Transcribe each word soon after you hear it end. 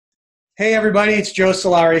Hey everybody, it's Joe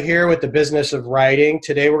Solari here with the Business of Writing.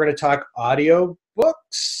 Today we're going to talk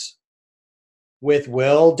audiobooks with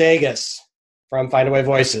Will Dages from Findaway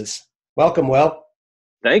Voices. Welcome, Will.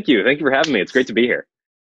 Thank you. Thank you for having me. It's great to be here.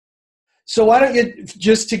 So why don't you,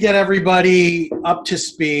 just to get everybody up to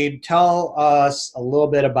speed, tell us a little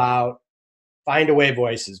bit about Findaway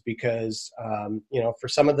Voices because, for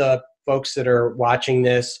some of the folks that are watching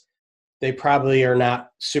this, they probably are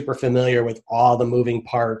not super familiar with all the moving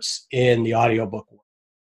parts in the audiobook world.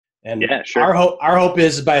 And yeah, sure. our hope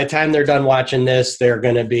is by the time they're done watching this, they're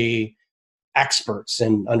going to be experts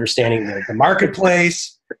in understanding the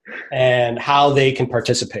marketplace and how they can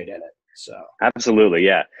participate in it. So absolutely,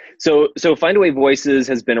 yeah. So Findaway Voices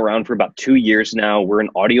has been around for about 2 years now. We're an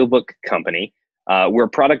audiobook company. We're a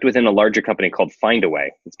product within a larger company called Findaway.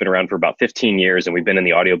 It's been around for about 15 years, and we've been in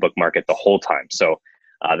the audiobook market the whole time. So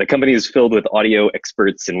the company is filled with audio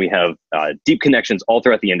experts, and we have deep connections all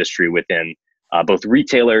throughout the industry within both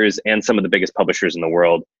retailers and some of the biggest publishers in the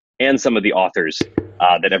world, and some of the authors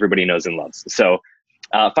that everybody knows and loves. So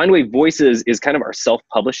Findaway Voices is kind of our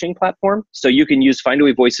self-publishing platform. So you can use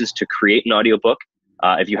Findaway Voices to create an audiobook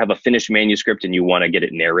if you have a finished manuscript and you want to get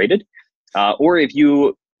it narrated. Or if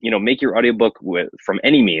you make your audiobook from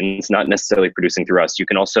any means, not necessarily producing through us, you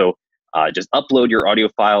can also just upload your audio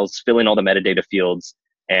files, fill in all the metadata fields,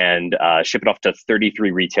 and ship it off to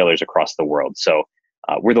 33 retailers across the world. So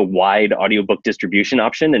we're the wide audiobook distribution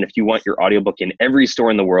option. And if you want your audiobook in every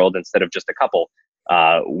store in the world instead of just a couple,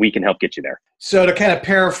 we can help get you there. So to kind of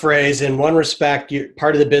paraphrase, in one respect,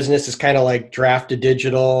 part of the business is kind of like Draft to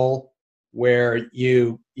Digital, where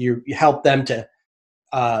you help them to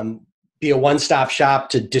be a one-stop shop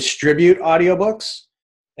to distribute audiobooks.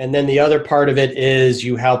 And then the other part of it is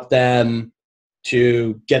you help them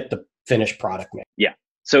to get the finished product made. Yeah.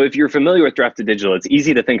 So if you're familiar with Draft to Digital, it's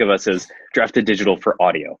easy to think of us as Draft to Digital for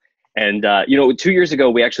audio. And 2 years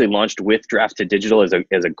ago, we actually launched with Draft to Digital as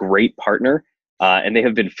a great partner, and they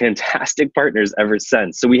have been fantastic partners ever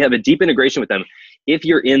since. So we have a deep integration with them. If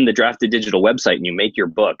you're in the Draft to Digital website and you make your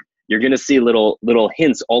book, you're going to see little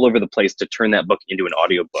hints all over the place to turn that book into an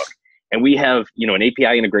audiobook. And we have an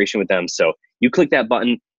API integration with them. So you click that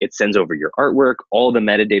button, it sends over your artwork, all the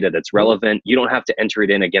metadata that's relevant. You don't have to enter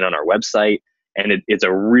it in again on our website. And it's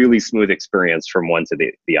a really smooth experience from one to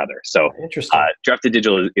the other. So Draft to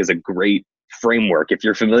Digital is a great framework. If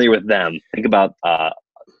you're familiar with them, think about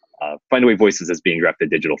Findaway Voices as being Draft to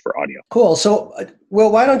Digital for audio. Cool. So,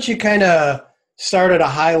 Will, why don't you kind of start at a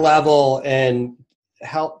high level and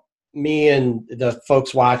help me and the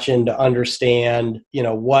folks watching to understand,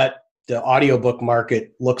 what the audiobook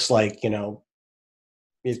market looks like,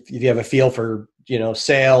 if you have a feel for,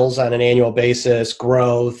 sales on an annual basis,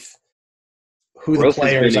 growth, who the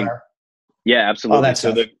players are. Yeah, absolutely.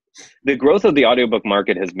 So the growth of the audiobook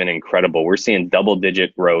market has been incredible. We're seeing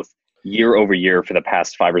double-digit growth year over year for the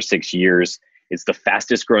past 5 or 6 years. It's the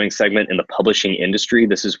fastest growing segment in the publishing industry.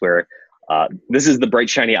 This is where this is the bright,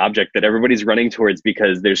 shiny object that everybody's running towards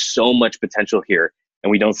because there's so much potential here, and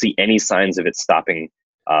we don't see any signs of it stopping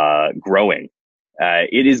growing.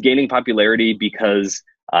 It is gaining popularity because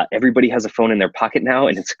everybody has a phone in their pocket now,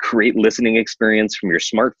 and it's a great listening experience from your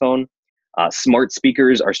smartphone. Smart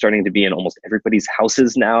speakers are starting to be in almost everybody's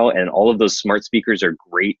houses now, and all of those smart speakers are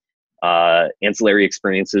great ancillary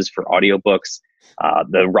experiences for audiobooks.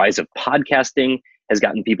 The rise of podcasting has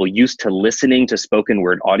gotten people used to listening to spoken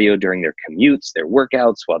word audio during their commutes, their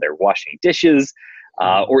workouts, while they're washing dishes,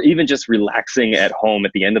 or even just relaxing at home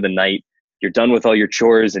at the end of the night. You're done with all your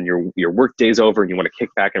chores and your work day's over and you want to kick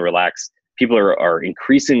back and relax. People are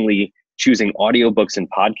increasingly choosing audiobooks and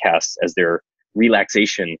podcasts as their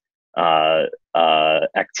relaxation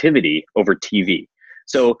activity over TV.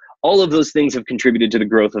 So all of those things have contributed to the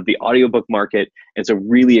growth of the audiobook market. It's a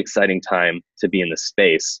really exciting time to be in this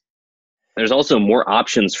space. There's also more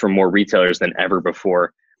options for more retailers than ever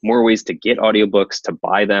before, more ways to get audiobooks, to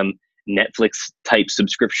buy them, Netflix type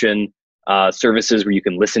subscription services where you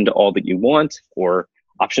can listen to all that you want, or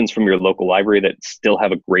options from your local library that still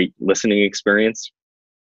have a great listening experience.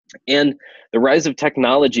 And the rise of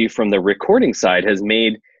technology from the recording side has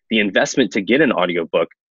made the investment to get an audiobook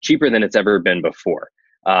cheaper than it's ever been before.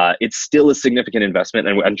 It's still a significant investment,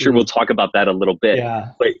 and I'm sure we'll talk about that a little bit. Yeah.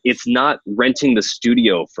 But it's not renting the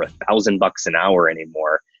studio for $1,000 an hour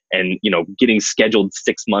anymore, and getting scheduled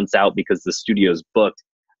 6 months out because the studio's booked.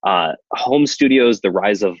 Home studios, the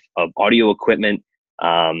rise of audio equipment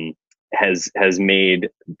has made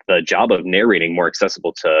the job of narrating more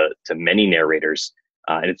accessible to many narrators,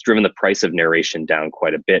 and it's driven the price of narration down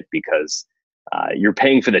quite a bit because you're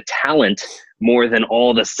paying for the talent more than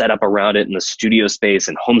all the setup around it and the studio space,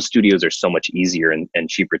 and home studios are so much easier and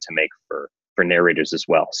cheaper to make for narrators as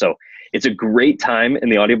well. So it's a great time in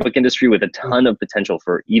the audiobook industry with a ton of potential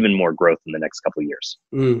for even more growth in the next couple of years.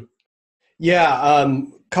 Yeah,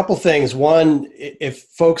 couple things. One, if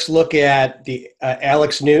folks look at the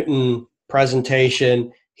Alex Newton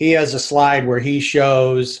presentation, he has a slide where he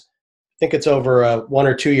shows, I think it's over a 1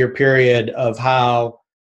 or 2 year period, of how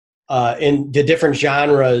in the different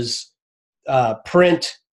genres,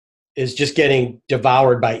 print is just getting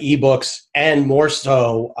devoured by ebooks, and more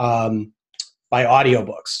so by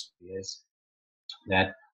audiobooks. Yes,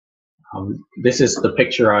 that this is the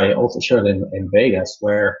picture I also showed in Vegas,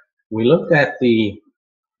 where we looked at the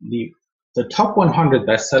top 100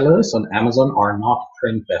 bestsellers on Amazon are not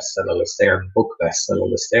print bestseller lists; they are book bestseller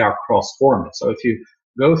lists. They are cross-format. So if you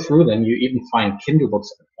go through them, you even find Kindle books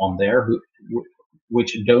on there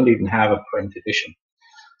which don't even have a print edition.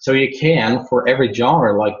 So you can, for every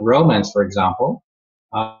genre, like romance, for example,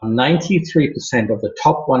 93% of the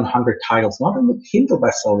top 100 titles, not on the Kindle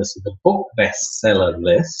bestseller list, the book bestseller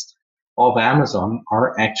list of Amazon,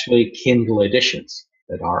 are actually Kindle editions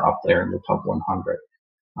that are up there in the top 100.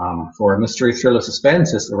 For mystery, thriller,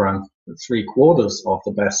 suspense, is around 3/4 of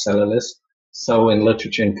the bestseller list. So in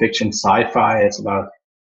literature and fiction, sci-fi, it's about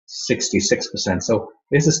 66%. So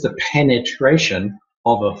this is the penetration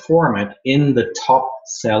of a format in the top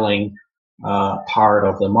selling part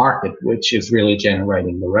of the market, which is really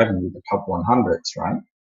generating the revenue, the top 100s, right?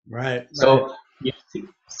 Right. So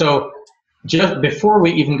just before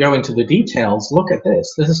we even go into the details, look at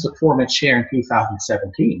this. This is the format share in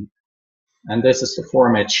 2017, and this is the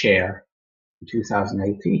format share in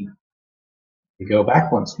 2018. We go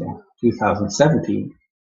back once more, 2017,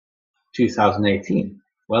 2018.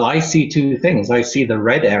 Well, I see two things. I see the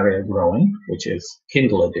red area growing, which is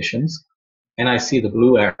Kindle editions, and I see the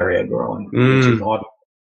blue area growing, which is audio,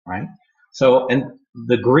 right? So, and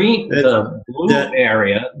the blue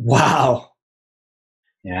area. Wow.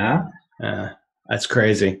 Yeah. That's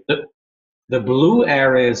crazy. The blue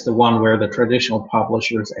area is the one where the traditional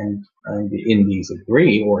publishers and the indies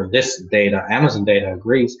agree, or this data, Amazon data,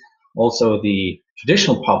 agrees. Also, the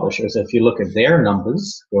traditional publishers, if you look at their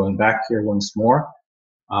numbers, going back here once more,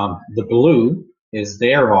 the blue is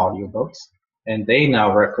their audiobooks, and they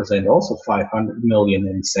now represent also $500 million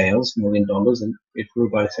in sales, $1 million, and it grew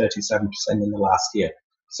by 37% in the last year.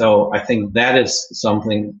 So I think that is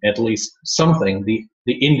something, at least something,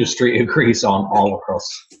 the industry agrees on all across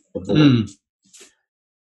the board.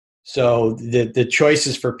 So the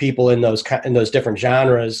choices for people in those different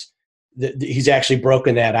genres, he's actually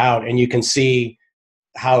broken that out, and you can see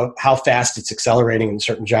how fast it's accelerating in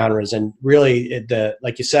certain genres. And really,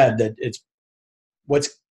 like you said, that it's what's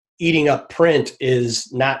eating up print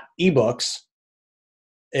is not ebooks,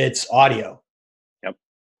 it's audio.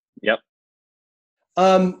 Yep.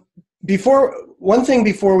 Before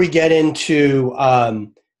we get into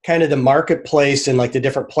kind of the marketplace and like the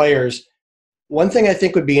different players, one thing I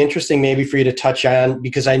think would be interesting maybe for you to touch on,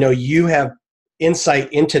 because I know you have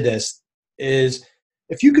insight into this, is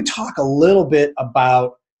if you could talk a little bit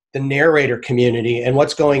about the narrator community and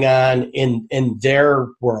what's going on in their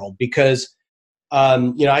world. Because,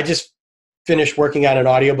 I just finished working on an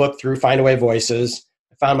audiobook through Findaway Voices.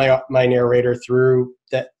 I found my narrator through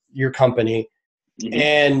your company. Mm-hmm.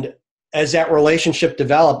 And as that relationship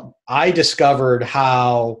developed, I discovered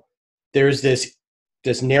how there's this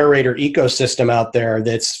narrator ecosystem out there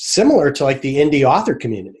that's similar to like the indie author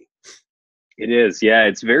community. It is. Yeah.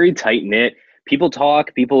 It's very tight knit. People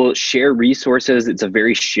talk, people share resources. It's a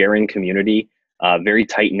very sharing community, very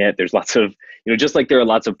tight knit. There's lots of, just like there are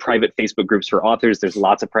lots of private Facebook groups for authors, there's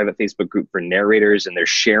lots of private Facebook group for narrators, and they're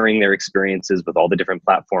sharing their experiences with all the different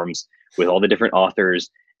platforms, with all the different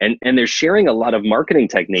authors. And they're sharing a lot of marketing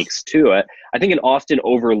techniques too. I think an often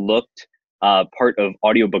overlooked part of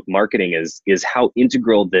audiobook marketing is how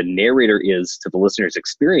integral the narrator is to the listener's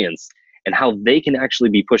experience, and how they can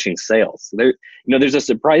actually be pushing sales. There's a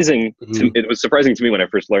surprising, it was surprising to me when I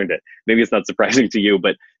first learned it. Maybe it's not surprising to you,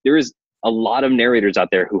 but there is a lot of narrators out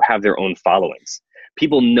there who have their own followings.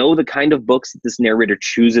 People know the kind of books that this narrator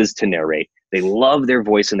chooses to narrate. They love their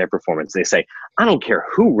voice and their performance. They say, I don't care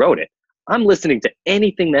who wrote it. I'm listening to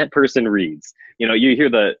anything that person reads. You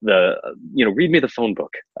hear the read me the phone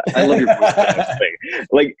book. I love your voice kind of thing.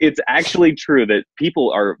 Like, it's actually true that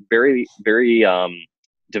people are very, very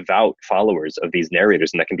devout followers of these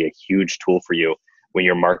narrators, and that can be a huge tool for you when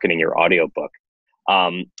you're marketing your audiobook.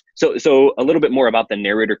 So a little bit more about the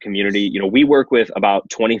narrator community. We work with about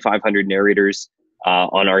 2,500 narrators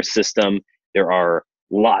on our system. There are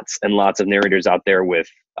lots and lots of narrators out there with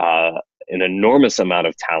an enormous amount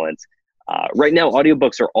of talent. Right now,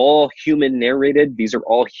 audiobooks are all human narrated. These are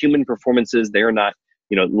all human performances. They're not,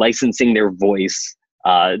 licensing their voice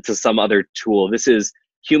to some other tool. This is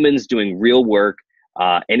humans doing real work,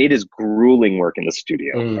 and it is grueling work in the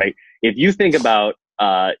studio, right? If you think about,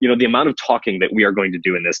 the amount of talking that we are going to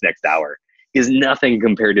do in this next hour is nothing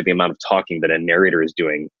compared to the amount of talking that a narrator is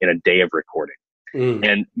doing in a day of recording.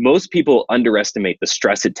 And most people underestimate the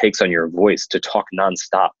stress it takes on your voice to talk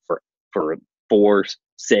nonstop for 4,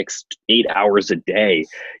 6, 8 hours a day,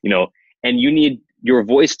 and you need your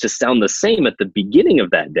voice to sound the same at the beginning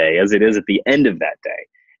of that day as it is at the end of that day.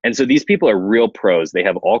 And so these people are real pros. They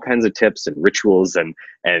have all kinds of tips and rituals and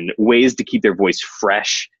ways to keep their voice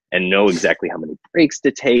fresh and know exactly how many breaks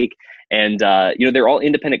to take. And, they're all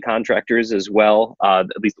independent contractors as well, at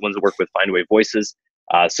least the ones that work with Findaway Voices.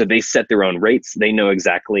 So they set their own rates. They know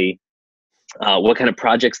exactly what kind of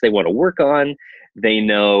projects they want to work on. They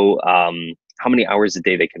know how many hours a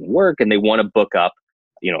day they can work, and they want to book up,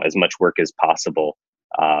 as much work as possible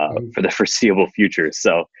for the foreseeable future.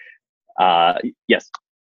 So, yes.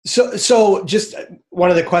 So just one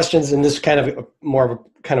of the questions, and this kind of more of a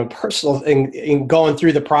kind of personal thing in going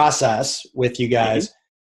through the process with you guys.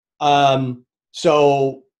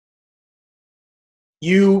 So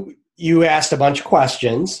you asked a bunch of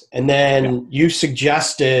questions, and then you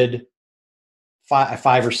suggested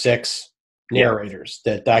five or six narrators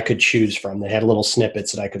that I could choose from. They had little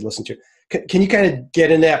snippets that I could listen to. Can you kind of get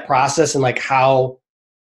into that process and like how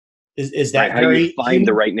is that how you find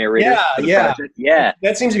the right narrator? Yeah.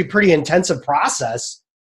 That seems to be a pretty intensive process.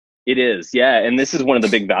 It is, yeah. And this is one of the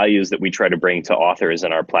big values that we try to bring to authors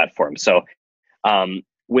in our platform. So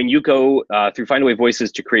when you go through Findaway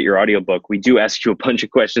Voices to create your audiobook, we do ask you a bunch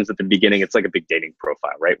of questions at the beginning. It's like a big dating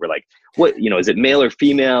profile, right? We're like, what, is it male or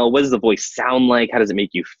female? What does the voice sound like? How does it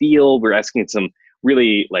make you feel? We're asking some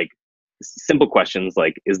really like simple questions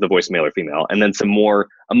like, is the voice male or female? And then some more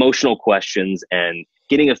emotional questions and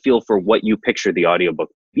getting a feel for what you picture the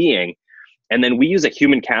audiobook being. And then we use a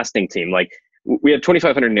human casting team. Like we have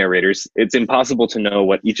 2,500 narrators. It's impossible to know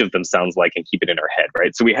what each of them sounds like and keep it in our head,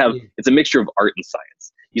 right? So we have, it's a mixture of art and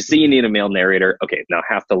science. You see, you need a male narrator. Okay, now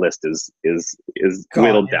half the list is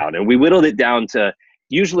whittled down, and we whittled it down to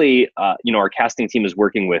usually, our casting team is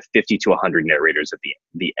working with 50 to 100 narrators at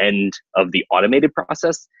the end of the automated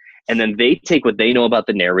process, and then they take what they know about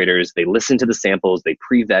the narrators, they listen to the samples, they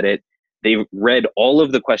pre-vet it, they've read all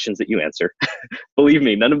of the questions that you answer. Believe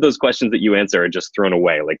me, none of those questions that you answer are just thrown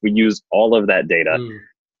away. Like we use all of that data,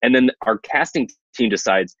 and then our casting team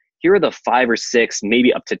decides here are the 5 or 6,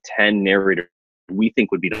 maybe up to 10 narrators we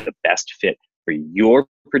think would be the best fit for your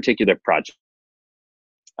particular project.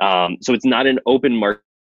 So it's not an open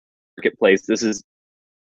marketplace. This is,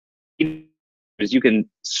 you can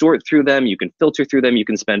sort through them, you can filter through them, you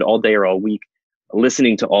can spend all day or all week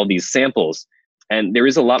listening to all these samples. And there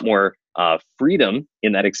is a lot more freedom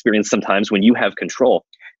in that experience sometimes when you have control.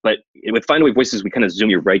 But with Findaway Voices, we kind of zoom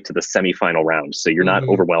you right to the semifinal round. So you're not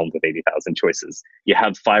overwhelmed with 80,000 choices. You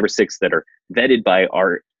have 5 or 6 that are vetted by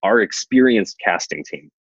our experienced casting team.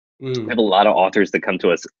 We have a lot of authors that come to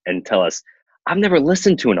us and tell us, I've never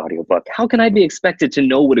listened to an audiobook. How can I be expected to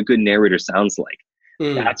know what a good narrator sounds like?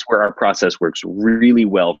 That's where our process works really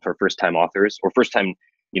well for first-time authors or first-time,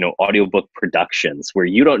 audiobook productions where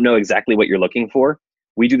you don't know exactly what you're looking for.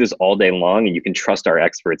 We do this all day long, and you can trust our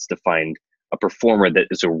experts to find a performer that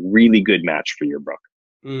is a really good match for your book.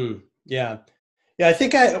 Yeah. I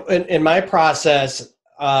think in my process,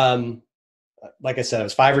 like I said, it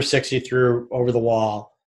was 5 or 6 you threw over the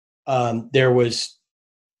wall. There was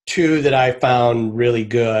 2 that I found really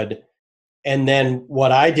good. And then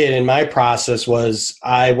what I did in my process was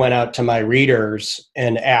I went out to my readers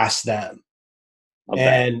and asked them.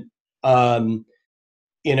 Okay. And,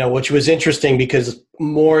 which was interesting because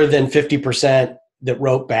more than 50% that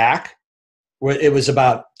wrote back, it was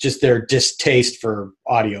about just their distaste for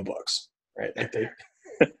audiobooks, right?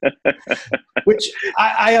 Which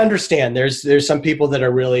I understand. There's some people that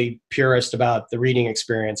are really purist about the reading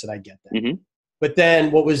experience, and I get that. But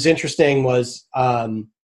then what was interesting was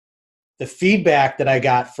the feedback that I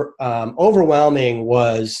got for overwhelming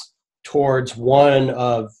was towards one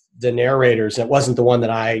of the narrators. It wasn't the one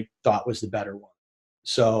that I thought was the better one.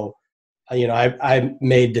 So, I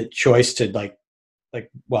made the choice to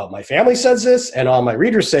well, my family says this and all my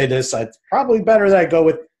readers say this. It's probably better that I go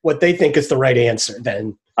with what they think is the right answer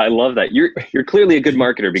then. I love that. You're clearly a good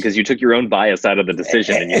marketer because you took your own bias out of the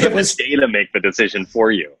decision and you let the data make the decision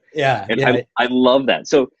for you. Yeah. And I love that.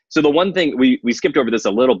 So the one thing we skipped over this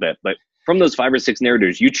a little bit, but from those 5 or 6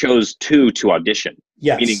 narrators, you chose 2 to audition.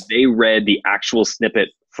 Yes. Meaning they read the actual snippet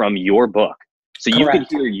from your book. So you could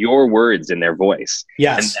hear your words in their voice.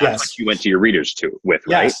 Yes, and that's what you went to your readers with,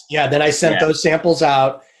 right? Yes, yeah. Then I sent those samples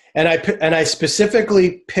out, and I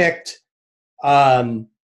specifically picked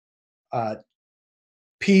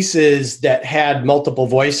pieces that had multiple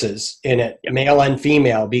voices in it, male and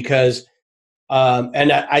female, because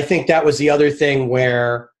and I think that was the other thing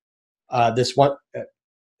where this one,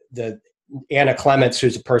 the Anna Clements,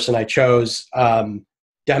 who's the person I chose,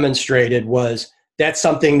 demonstrated was that's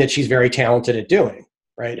something that she's very talented at doing.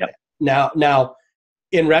 Right. Yep. Now,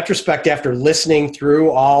 in retrospect, after listening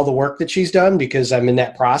through all the work that she's done, because I'm in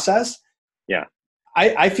that process,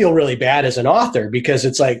 I feel really bad as an author, because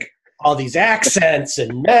it's like all these accents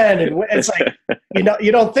and men, and it's like,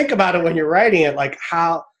 you don't think about it when you're writing it, like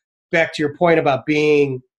how, back to your point about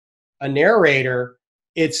being a narrator,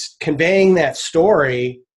 it's conveying that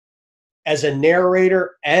story as a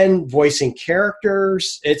narrator and voicing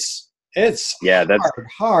characters. It's that's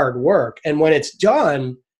hard work. And when it's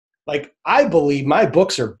done, like, I believe my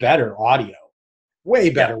books are better audio, way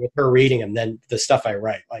better with her reading them than the stuff I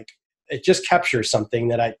write. Like, it just captures something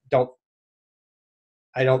that I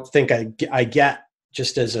don't think I get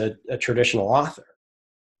just as a traditional author.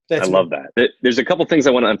 I love that. There's a couple things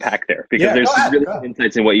I want to unpack there, because there's some really good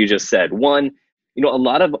insights in what you just said. One, a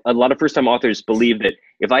lot of first-time authors believe that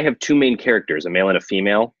if I have two main characters, a male and a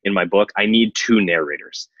female, in my book, I need two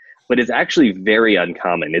narrators. But it's actually very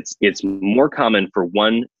uncommon. It's more common for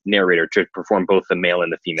one narrator to perform both the male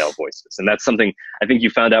and the female voices. And that's something I think you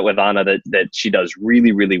found out with Anna that she does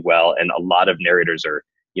really, really well. And a lot of narrators are,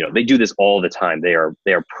 they do this all the time. They are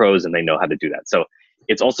pros, and they know how to do that. So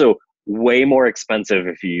it's also way more expensive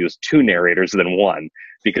if you use two narrators than one,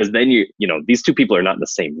 because then these two people are not in the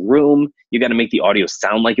same room. You got to make the audio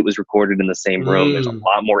sound like it was recorded in the same room. There's a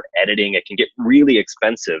lot more editing. It can get really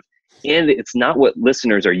expensive. And it's not what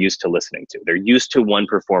listeners are used to listening to. They're used to one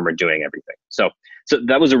performer doing everything. So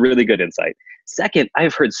that was a really good insight. Second,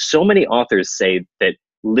 I've heard so many authors say that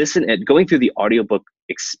going through the audiobook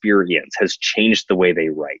experience has changed the way they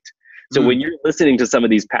write. So when you're listening to some of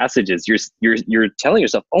these passages, you're telling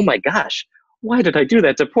yourself, "Oh my gosh, why did I do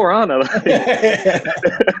that to poor Anna?"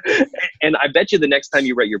 And I bet you the next time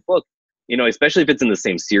you write your book, especially if it's in the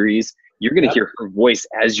same series, you're going to hear her voice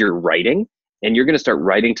as you're writing, and you're going to start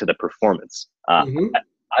writing to the performance.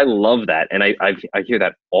 I love that, and I hear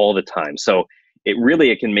that all the time. So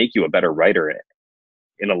it can make you a better writer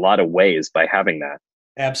in a lot of ways by having that.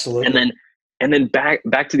 Absolutely. And then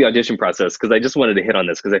back to the audition process, because I just wanted to hit on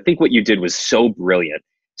this, because I think what you did was so brilliant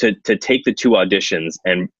to take the two auditions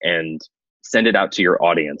and send it out to your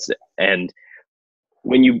audience. And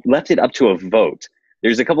when you left it up to a vote,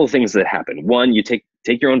 there's a couple of things that happen. One, you take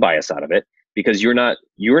your own bias out of it, because you're not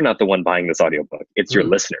the one buying this audiobook. It's your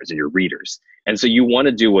listeners and your readers. And so you want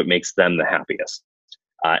to do what makes them the happiest.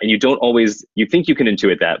 And you think you can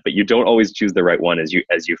intuit that, but you don't always choose the right one, as you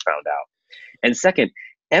found out. And second,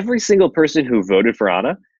 every single person who voted for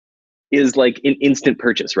Anna is like an instant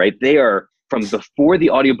purchase, right? They are, from before the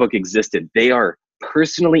audiobook existed, they are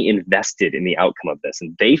personally invested in the outcome of this,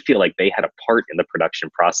 and they feel like they had a part in the production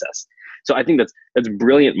process. So I think that's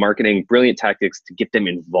brilliant marketing, brilliant tactics to get them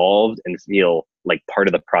involved and feel like part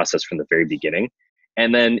of the process from the very beginning.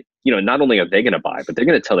 And then, not only are they going to buy, but they're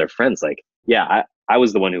going to tell their friends, like, yeah, I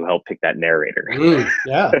was the one who helped pick that narrator.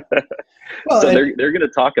 Yeah. Well, so they're going to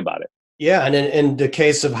talk about it. Yeah. And in the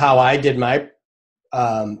case of how I did my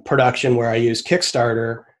production, where I used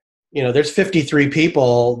Kickstarter, there's 53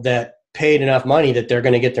 people that paid enough money that they're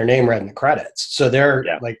going to get their name read in the credits. So they're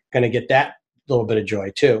like going to get that little bit of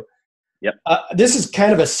joy too. Yep. This is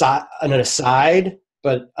kind of an aside,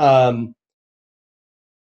 but I'd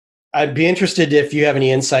be interested if you have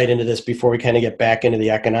any insight into this before we kind of get back into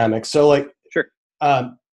the economics. So sure.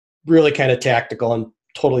 Really kind of tactical and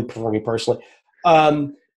totally for me personally.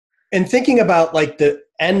 And thinking about like the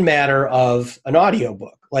end matter of an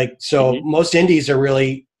audiobook, most indies are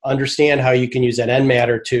really understand how you can use that end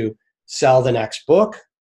matter to sell the next book.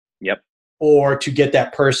 Yep. Or to get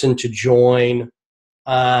that person to join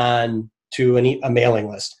on to a mailing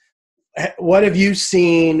list. What have you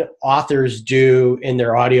seen authors do in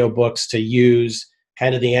their audiobooks to use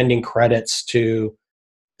kind of the ending credits to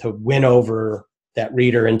win over that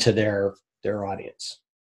reader into their audience?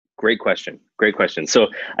 Great question. So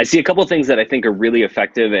I see a couple of things that I think are really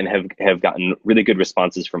effective and have gotten really good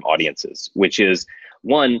responses from audiences, which is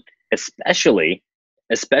one, especially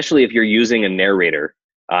if you're using a narrator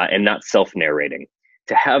and not self-narrating,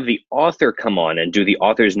 to have the author come on and do the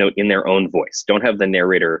author's note in their own voice. Don't have the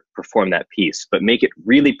narrator perform that piece, but make it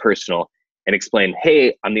really personal and explain,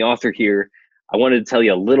 hey, I'm the author here. I wanted to tell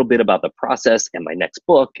you a little bit about the process and my next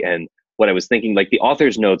book and what I was thinking. Like the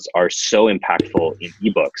author's notes are so impactful in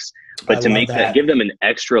ebooks, but to make that, give them an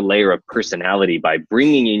extra layer of personality by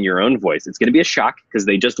bringing in your own voice. It's going to be a shock because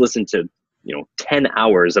they just listened to, 10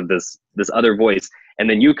 hours of this other voice. And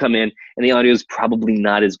then you come in and the audio is probably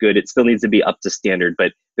not as good. It still needs to be up to standard,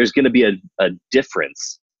 but there's going to be a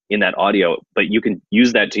difference in that audio, but you can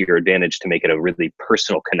use that to your advantage to make it a really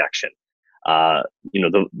personal connection.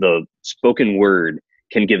 The spoken word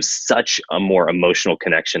can give such a more emotional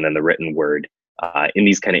connection than the written word in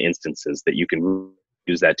these kind of instances that you can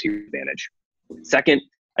use that to your advantage. Second,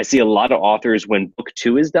 I see a lot of authors when book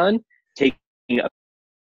 2 is done, taking a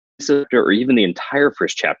chapter or even the entire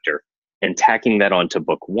first chapter and tacking that onto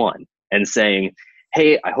book 1 and saying,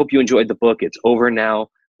 hey, I hope you enjoyed the book. It's over now.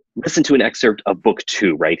 Listen to an excerpt of book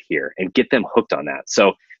 2 right here and get them hooked on that.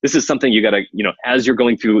 So this is something you got to, as you're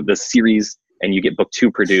going through the series and you get book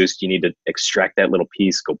 2 produced, you need to extract that little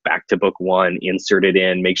piece, go back to book 1, insert it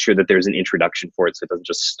in, make sure that there's an introduction for it so it doesn't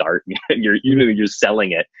just start. You're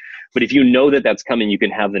selling it. But if you know that that's coming, you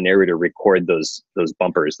can have the narrator record those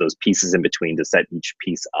bumpers, those pieces in between to set each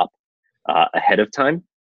piece up ahead of time.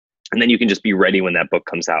 And then you can just be ready when that book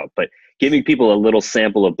comes out. But giving people a little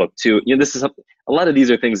sample of book 2, this is a lot of these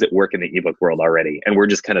are things that work in the ebook world already, and we're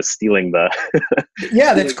just kind of stealing the.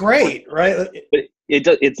 Yeah, that's great, right? But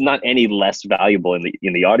it's not any less valuable in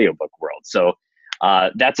the audiobook world. So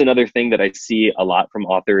that's another thing that I see a lot from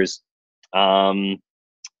authors.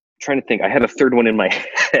 Trying to think, I had a third one in my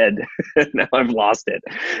head. Now I've lost it.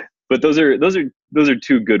 But those are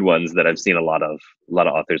two good ones that I've seen a lot of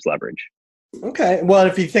authors leverage. Okay. Well,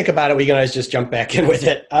 if you think about it, we can always just jump back in with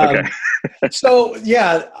it. Okay. So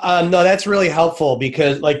yeah, no, that's really helpful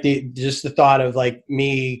because like the thought of like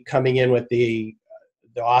me coming in with the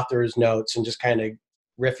author's notes and just kind of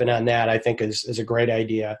riffing on that, I think is a great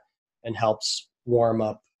idea and helps warm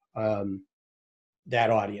up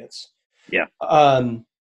that audience. Yeah.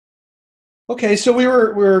 Okay, so we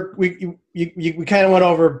kind of went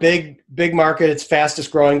over big market. It's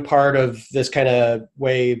fastest growing part of this kind of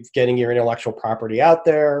way of getting your intellectual property out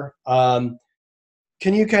there.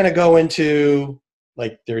 Can you kind of go into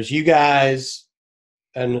like there's you guys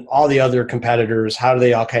and all the other competitors? How do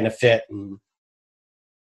they all kind of fit?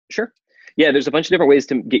 Sure. Yeah, there's a bunch of different ways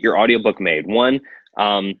to get your audiobook made. One,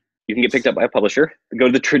 you can get picked up by a publisher.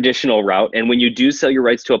 Go the traditional route, and when you do sell your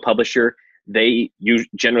rights to a publisher, you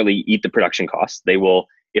generally eat the production costs. They will,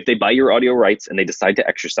 if they buy your audio rights and they decide to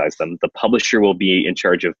exercise them, the publisher will be in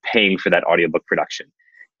charge of paying for that audiobook production.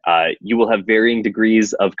 You will have varying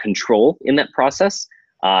degrees of control in that process,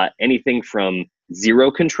 anything from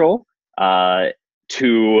zero control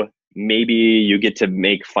to maybe you get to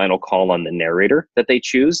make final call on the narrator that they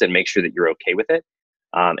choose and make sure that you're okay with it,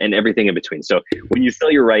 and everything in between. So when you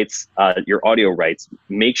sell your rights, your audio rights,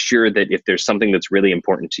 make sure that if there's something that's really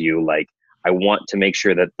important to you, like I want to make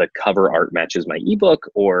sure that the cover art matches my ebook,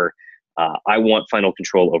 or I want final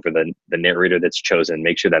control over the narrator that's chosen,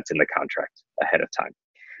 make sure that's in the contract ahead of time.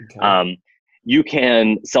 Okay. You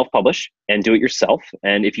can self-publish and do it yourself.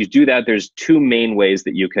 And if you do that, there's two main ways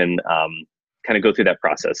that you can kind of go through that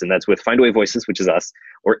process. And that's with Findaway Voices, which is us,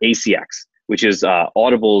 or ACX, which is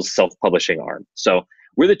Audible's self-publishing arm. So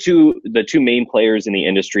we're the two main players in the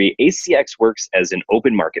industry. ACX works as an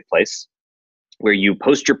open marketplace where you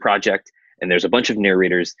post your project and there's a bunch of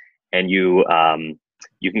narrators, and you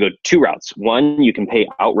can go two routes. One, you can pay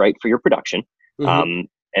outright for your production. Mm-hmm.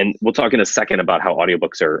 And we'll talk in a second about how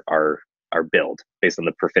audiobooks are billed based on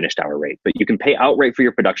the per finished hour rate. But you can pay outright for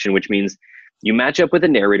your production, which means you match up with a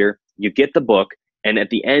narrator, you get the book, and at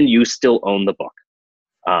the end, you still own the book.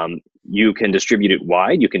 You can distribute it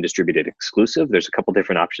wide, you can distribute it exclusive. There's a couple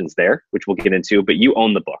different options there, which we'll get into, but you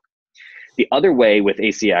own the book. The other way with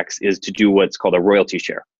ACX is to do what's called a royalty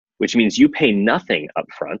share, which means you pay nothing up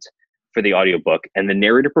front for the audiobook, and the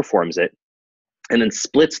narrator performs it, and then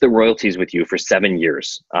splits the royalties with you for 7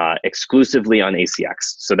 years, exclusively on ACX.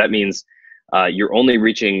 So that means you're only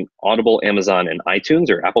reaching Audible, Amazon, and iTunes,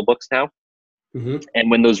 or Apple Books now. Mm-hmm. And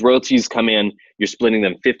when those royalties come in, you're splitting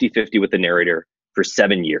them 50-50 with the narrator for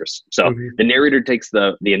 7 years. So mm-hmm. the narrator takes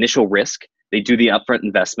the initial risk, they do the upfront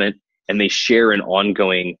investment, and they share an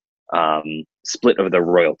ongoing split of the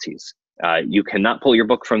royalties. You cannot pull your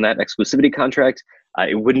book from that exclusivity contract.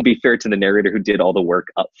 It wouldn't be fair to the narrator who did all the work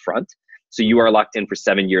up front. So you are locked in for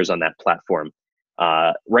 7 years on that platform.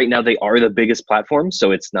 Right now, they are the biggest platform,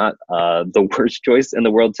 so it's not the worst choice in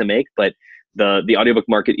the world to make, but the audiobook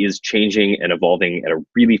market is changing and evolving at a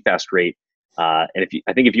really fast rate. And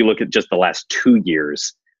I think if you look at just the last 2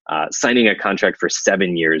 years, signing a contract for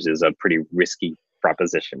 7 years is a pretty risky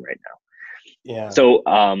proposition right now. Yeah. So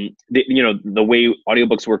the way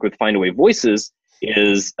audiobooks work with Findaway Voices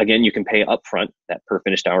is, again, you can pay upfront, that per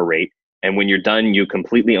finished hour rate. And when you're done, you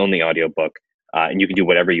completely own the audiobook, and you can do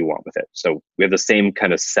whatever you want with it. So we have the same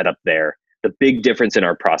kind of setup there. The big difference in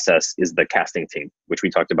our process is the casting team, which we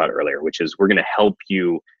talked about earlier, which is we're going to help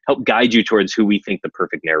guide you towards who we think the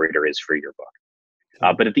perfect narrator is for your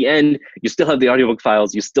book. But at the end, you still have the audiobook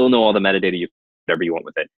files. You still know all the metadata, whatever you want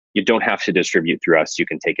with it. You don't have to distribute through us. You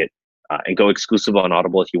can take it and go exclusive on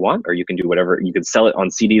Audible if you want, or you can do whatever. You can sell it on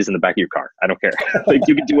CDs in the back of your car. I don't care. Like,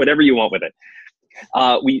 you can do whatever you want with it.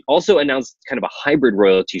 We also announced kind of a hybrid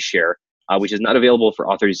royalty share, which is not available for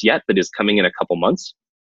authors yet, but is coming in a couple months.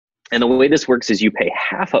 And the way this works is you pay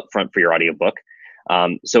half upfront for your audiobook.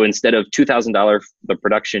 So instead of $2,000 the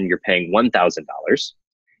production, you're paying $1,000.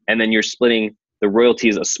 And then you're splitting the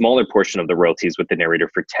royalties, a smaller portion of the royalties, with the narrator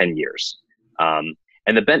for 10 years. And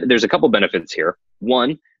there's a couple benefits here.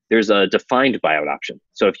 One, there's a defined buyout option.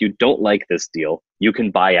 So if you don't like this deal, you can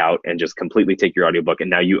buy out and just completely take your audiobook, and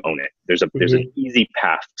now you own it. There's an easy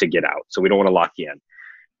path to get out. So we don't want to lock you in.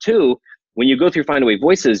 Two, when you go through Findaway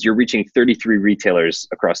Voices, you're reaching 33 retailers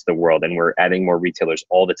across the world, and we're adding more retailers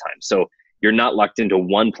all the time. So you're not locked into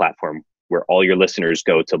one platform where all your listeners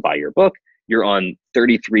go to buy your book. You're on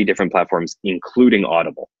 33 different platforms, including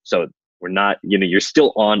Audible. So we're not, you're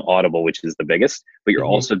still on Audible, which is the biggest, but you're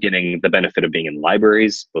also getting the benefit of being in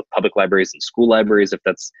libraries, both public libraries and school libraries, if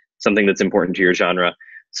that's something that's important to your genre,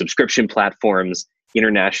 subscription platforms,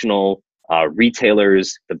 international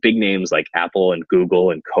retailers, the big names like Apple and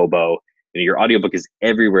Google and Kobo. Your audiobook is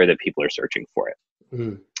everywhere that people are searching for it.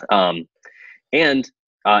 And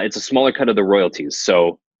it's a smaller cut of the royalties.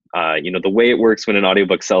 So, the way it works when an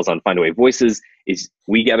audiobook sells on Findaway Voices is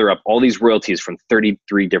we gather up all these royalties from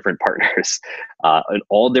 33 different partners and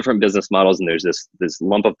all different business models. And there's this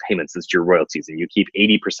lump of payments that's your royalties, and you keep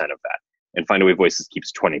 80% of that. And Findaway Voices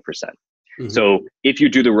keeps 20%. So if you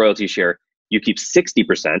do the royalty share, you keep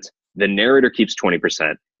 60%, the narrator keeps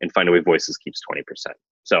 20%, and Findaway Voices keeps 20%.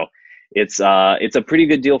 So it's a pretty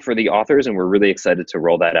good deal for the authors, and we're really excited to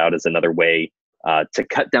roll that out as another way to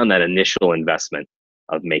cut down that initial investment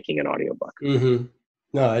of making an audiobook.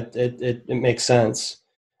 No, it makes sense.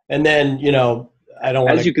 And then, I don't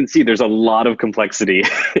want As you can see, there's a lot of complexity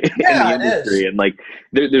in the industry. And like,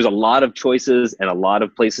 there's a lot of choices and a lot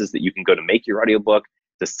of places that you can go to make your audiobook,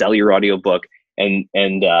 to sell your audiobook. And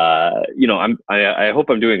I hope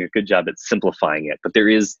I'm doing a good job at simplifying it, but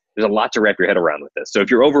there's a lot to wrap your head around with this. So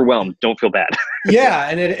if you're overwhelmed, don't feel bad. Yeah.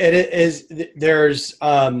 And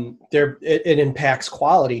it impacts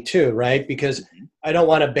quality too, right? Because I don't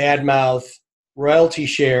want to badmouth royalty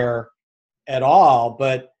share at all,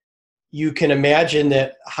 but you can imagine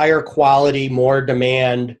that higher quality, more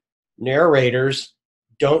demand narrators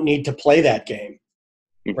don't need to play that game,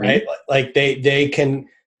 right? Like they can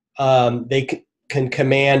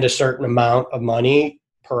command a certain amount of money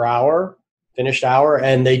per hour, finished hour,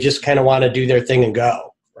 and they just kind of want to do their thing and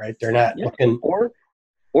go, right? They're not looking.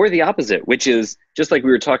 Or the opposite, which is just like we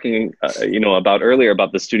were talking, about earlier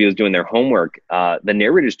about the studios doing their homework. The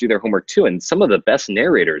narrators do their homework too, and some of the best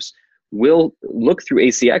narrators will look through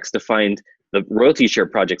ACX to find the royalty share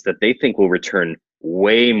projects that they think will return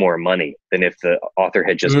way more money than if the author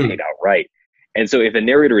had just paid outright. And so if a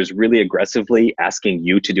narrator is really aggressively asking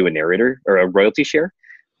you to do a narrator or a royalty share,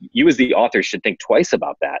 you as the author should think twice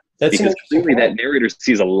about that. Because clearly that narrator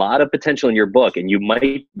sees a lot of potential in your book, and you might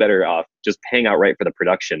be better off just paying outright for the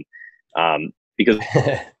production. Because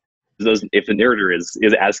if the narrator is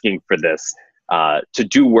asking for this to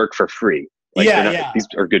do work for free, these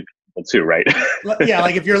are good people too, right? Yeah,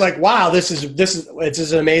 like if you're like, wow, this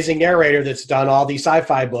is an amazing narrator that's done all these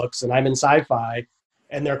sci-fi books, and I'm in sci-fi,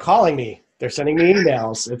 and they're calling me, they're sending me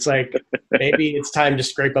emails. It's like, maybe it's time to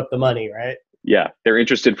scrape up the money, right? Yeah, they're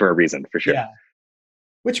interested for a reason, for sure. Yeah,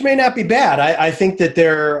 which may not be bad. I think that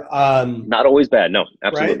they're not always bad. No,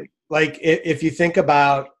 absolutely. Right? Like if you think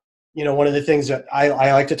about, one of the things that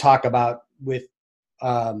I like to talk about with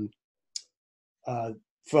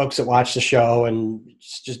folks that watch the show and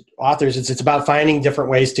just authors, it's about finding different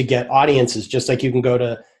ways to get audiences. Just like you can go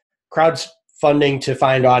to crowdfunding to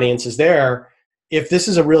find audiences there. If this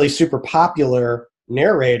is a really super popular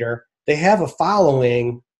narrator, they have a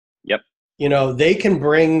following. They can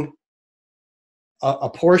bring a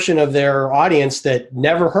portion of their audience that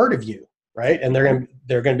never heard of you, right? And they're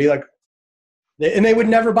going to be like, and they would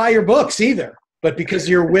never buy your books either. But because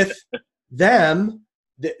you're with them,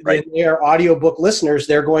 they're audiobook listeners,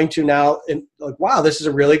 they're going to now, like, wow, this is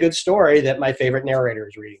a really good story that my favorite narrator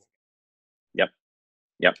is reading.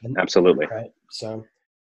 Yep, absolutely. Right. So.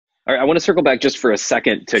 All right, I want to circle back just for a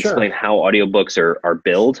second to explain how audiobooks are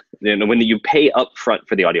billed. When you pay up front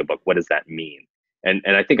for the audiobook, what does that mean? And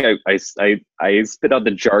I think I spit out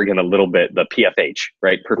the jargon a little bit, the PFH,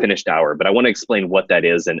 right, per finished hour, but I want to explain what that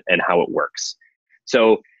is and how it works.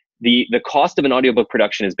 So the cost of an audiobook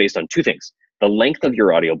production is based on two things: the length of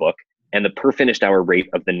your audiobook and the per finished hour rate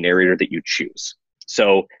of the narrator that you choose.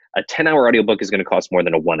 So a 10-hour audiobook is going to cost more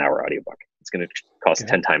than a 1-hour audiobook. It's going to cost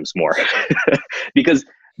 10 times more because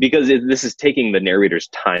this is taking the narrator's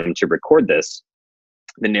time to record this.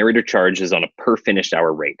 The narrator charge is on a per finished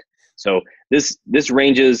hour rate. So this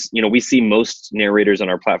ranges, we see most narrators on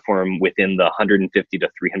our platform within the $150 to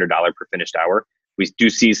 $300 per finished hour. We do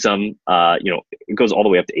see some, it goes all the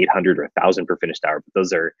way up to $800 or $1,000 per finished hour. But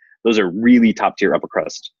those are really top tier, upper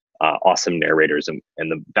crust, awesome narrators, and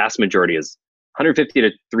the vast majority is $150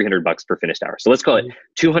 to $300 per finished hour. So let's call it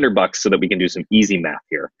 $200 so that we can do some easy math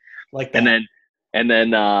here. Like that. And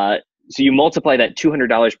then so you multiply that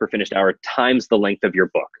 $200 per finished hour times the length of your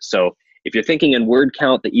book. So if you're thinking in word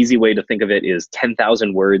count, the easy way to think of it is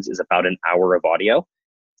 10,000 words is about an hour of audio.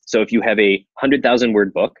 So if you have a 100,000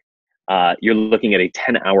 word book, you're looking at a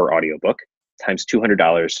 10-hour audiobook times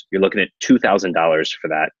 $200. You're looking at $2,000 for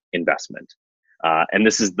that investment. And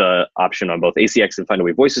this is the option on both ACX and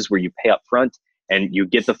Findaway Voices, where you pay up front and you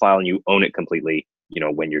get the file and you own it completely,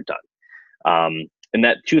 when you're done. And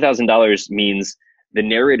that $2,000 means the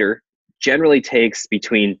narrator generally takes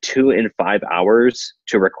between 2 and 5 hours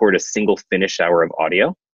to record a single finished hour of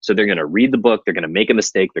audio. So they're going to read the book, they're going to make a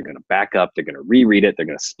mistake, they're going to back up, they're going to reread it, they're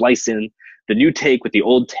going to splice in the new take with the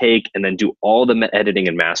old take, and then do all the editing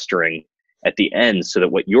and mastering at the end, so that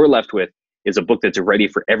what you're left with is a book that's ready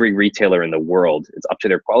for every retailer in the world. It's up to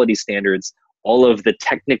their quality standards. All of the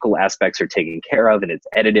technical aspects are taken care of, and it's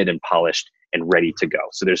edited and polished and ready to go.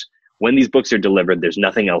 So when these books are delivered, there's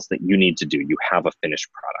nothing else that you need to do. You have a finished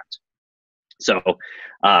product. So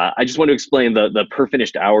I just want to explain the per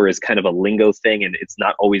finished hour is kind of a lingo thing, and it's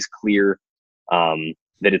not always clear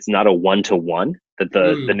that it's not a one-to-one, that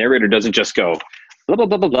the narrator doesn't just go blah, blah,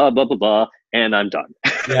 blah, blah, blah, blah, blah, blah, and I'm done.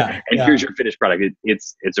 Yeah, and here's your finished product.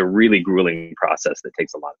 It's a really grueling process that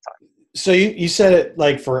takes a lot of time. So you said it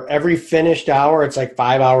like for every finished hour, it's like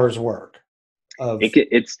 5 hours work.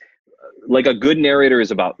 It's like a good narrator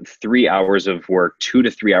is about 3 hours of work, 2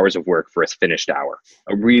 to 3 hours of work for a finished hour.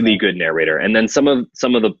 A really good narrator, and then some of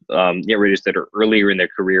the narrators that are earlier in their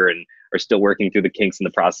career and are still working through the kinks in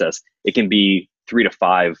the process, it can be 3 to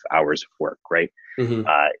 5 hours of work. Right. Mm-hmm.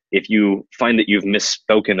 If you find that you've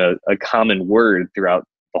misspoken a common word throughout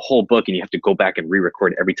the whole book, and you have to go back and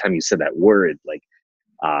re-record every time you said that word, like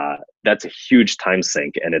that's a huge time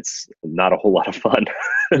sink, and it's not a whole lot of fun.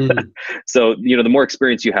 So, the more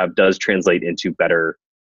experience you have does translate into better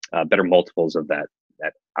multiples of that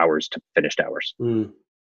hours to finished hours.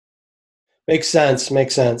 Makes sense.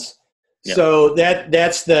 Yeah. So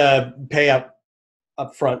that's the pay up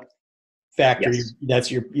front factor. Yes.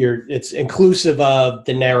 That's it's inclusive of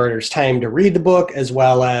the narrator's time to read the book, as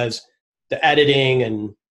well as the editing,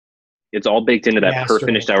 and it's all baked into that per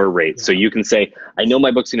finished hour rate. Yeah. So you can say, I know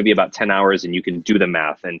my book's going to be about 10 hours, and you can do the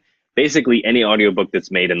math. And basically any audiobook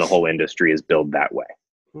that's made in the whole industry is billed that way.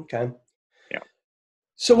 Okay. Yeah.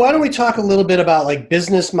 So why don't we talk a little bit about like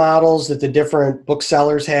business models that the different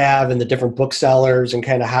booksellers have, and the different booksellers, and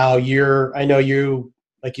kind of how I know you,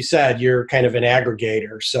 like you said, you're kind of an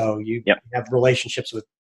aggregator. So you have relationships with,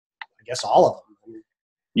 I guess, all of them.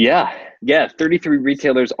 Yeah. 33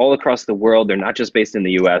 retailers all across the world. They're not just based in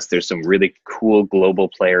the US. There's some really cool global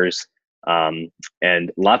players,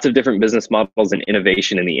 and lots of different business models and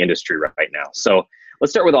innovation in the industry right now. So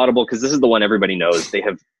let's start with Audible, because this is the one everybody knows. They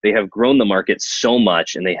have grown the market so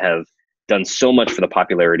much, and they have done so much for the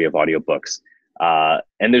popularity of audiobooks.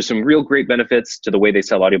 And there's some real great benefits to the way they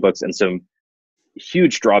sell audiobooks, and some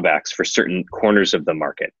huge drawbacks for certain corners of the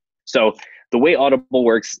market. So the way Audible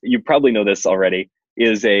works, you probably know this already,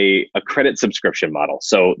 is a credit subscription model.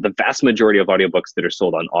 So the vast majority of audiobooks that are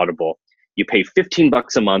sold on Audible, you pay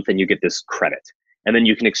 $15 a month and you get this credit. And then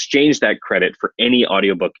you can exchange that credit for any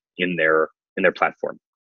audiobook in their platform.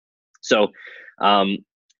 So,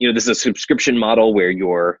 this is a subscription model where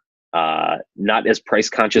you're not as price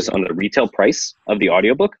conscious on the retail price of the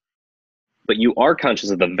audiobook, but you are conscious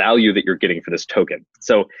of the value that you're getting for this token.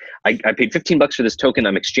 So I paid $15 for this token.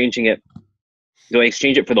 I'm exchanging it. Do I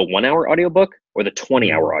exchange it for the 1 hour audiobook or the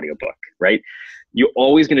 20-hour audiobook, right? You're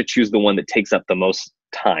always going to choose the one that takes up the most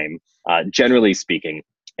time, generally speaking.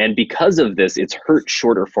 And because of this, it's hurt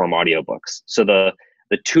shorter form audiobooks. So the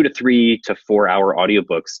 2 to 3 to 4 hour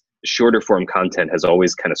audiobooks, shorter form content has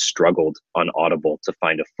always kind of struggled on Audible to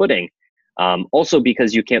find a footing. Also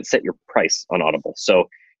because you can't set your price on Audible. So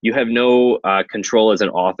you have no control as an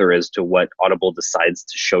author as to what Audible decides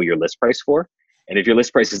to show your list price for. And if your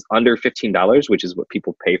list price is under $15, which is what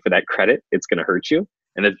people pay for that credit, it's going to hurt you.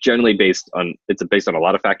 And that's generally based on a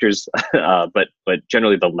lot of factors, but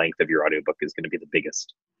generally the length of your audiobook is going to be the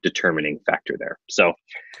biggest determining factor there. So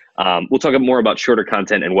we'll talk more about shorter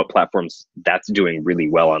content and what platforms that's doing really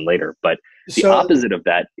well on later. But the opposite of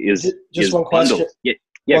that is one question.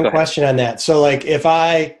 One question on that. So like if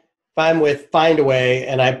I'm with Findaway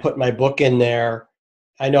and I put my book in there,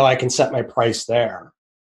 I know I can set my price there.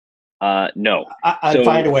 No, on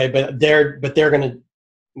Findaway, but they're going to,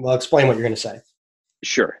 well, explain what you're going to say.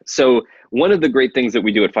 Sure. So one of the great things that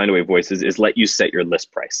we do at Findaway Voices is let you set your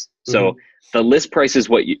list price. So the list price is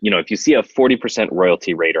what, if you see a 40%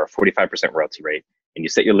 royalty rate or a 45% royalty rate, and you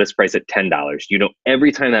set your list price at $10,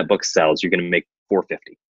 every time that book sells, you're going to make $4.50,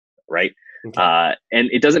 right? Okay. And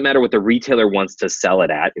it doesn't matter what the retailer wants to sell it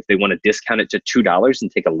at. If they want to discount it to $2 and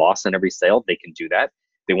take a loss on every sale, they can do that.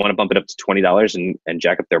 If they want to bump it up to $20 and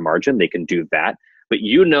jack up their margin, they can do that. But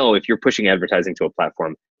if you're pushing advertising to a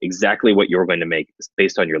platform, exactly what you're going to make is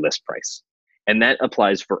based on your list price. And that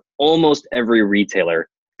applies for almost every retailer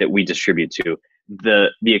that we distribute to, the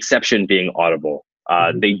exception being Audible.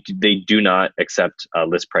 They do not accept a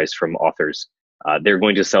list price from authors. They're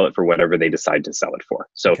going to sell it for whatever they decide to sell it for.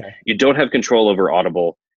 So you don't have control over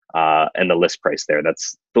Audible and the list price there.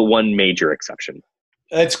 That's the one major exception.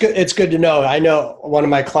 It's good. It's good to know. I know one of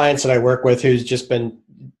my clients that I work with who's just been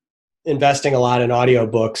investing a lot in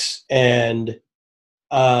audiobooks and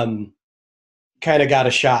kind of got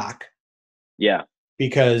a shock. Yeah.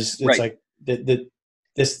 Because it's like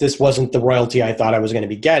this wasn't the royalty I thought I was going to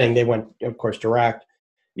be getting. They went, of course, direct.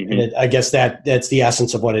 And I guess that's the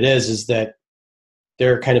essence of what it is that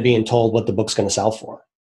they're kind of being told what the book's going to sell for.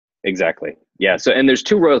 Exactly. Yeah. So, and there's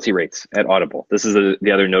 2 royalty rates at Audible. This is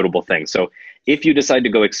the other notable thing. So if you decide to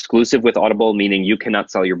go exclusive with Audible, meaning you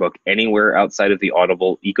cannot sell your book anywhere outside of the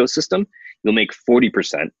Audible ecosystem, you'll make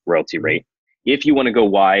 40% royalty rate. If you want to go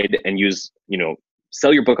wide and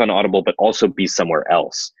sell your book on Audible, but also be somewhere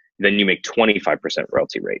else, then you make 25%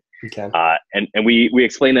 royalty rate. Okay. And we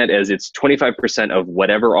explain that as it's 25% of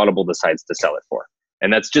whatever Audible decides to sell it for.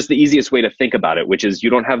 And that's just the easiest way to think about it, which is you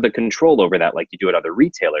don't have the control over that like you do at other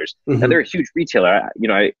retailers. Now they're a huge retailer.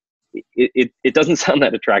 It doesn't sound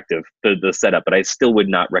that attractive, the setup, but I still would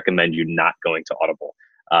not recommend you not going to Audible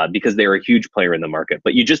because they're a huge player in the market.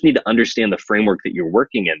 But you just need to understand the framework that you're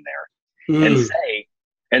working in there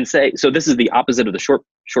and say, so this is the opposite of the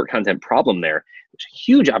short content problem there. There's a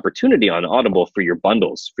huge opportunity on Audible for your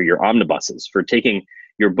bundles, for your omnibuses, for taking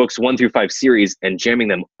your books 1 through 5 series and jamming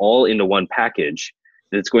them all into one package.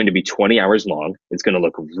 It's going to be 20 hours long. It's going to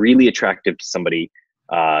look really attractive to somebody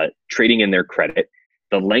trading in their credit.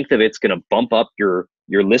 The length of it's going to bump up your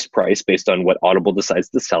list price based on what Audible decides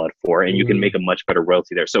to sell it for, and you can make a much better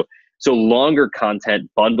royalty there. So longer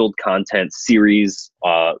content, bundled content, series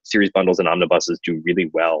bundles and omnibuses do really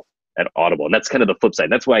well at Audible. And that's kind of the flip side.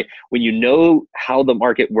 That's why when you know how the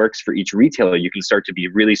market works for each retailer, you can start to be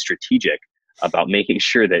really strategic about making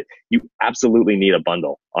sure that you absolutely need a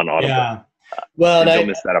bundle on Audible. Yeah. Well, don't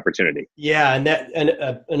miss that opportunity. Yeah,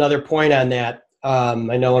 and another point on that,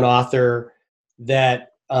 I know an author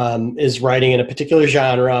that is writing in a particular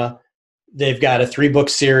genre. They've got a 3-book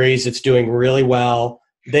series. It's doing really well.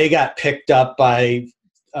 They got picked up by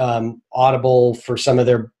Audible for some of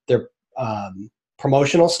their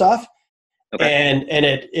promotional stuff, and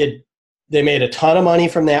they made a ton of money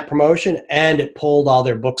from that promotion, and it pulled all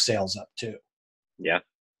their book sales up too. Yeah.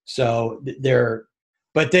 So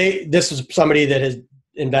this is somebody that has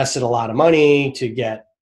invested a lot of money to get,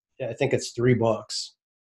 I think it's 3 books.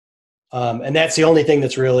 And that's the only thing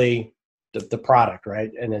that's really the product,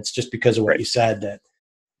 right? And it's just because of what you said that,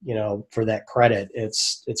 for that credit,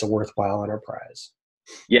 it's a worthwhile enterprise.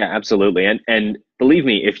 Yeah, absolutely. And believe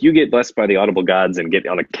me, if you get blessed by the Audible gods and get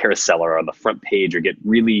on a carousel or on the front page or get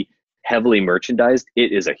really heavily merchandised,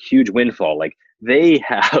 it is a huge windfall. Like, they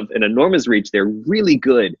have an enormous reach. They're really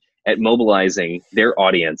good at mobilizing their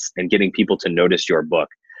audience and getting people to notice your book.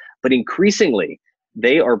 But increasingly,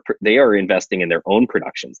 they are investing in their own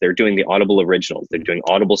productions. They're doing the Audible originals. They're doing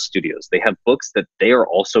Audible Studios. They have books that they are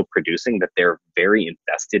also producing that they're very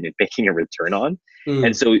invested in making a return on.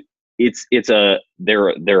 And so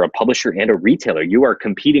they're a publisher and a retailer. You are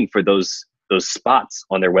competing for those spots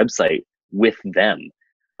on their website with them.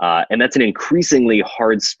 And that's an increasingly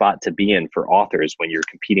hard spot to be in for authors when you're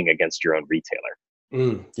competing against your own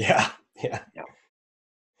retailer. Yeah.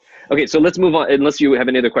 Okay, so let's move on. Unless you have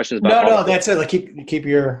any other questions about No, that's it. Like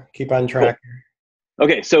keep on track. Cool.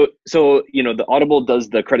 Okay, so the Audible does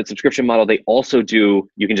the credit subscription model. They also do,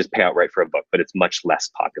 you can just pay outright for a book, but it's much less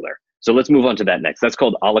popular. So let's move on to that next. That's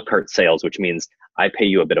called a la carte sales, which means I pay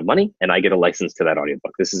you a bit of money and I get a license to that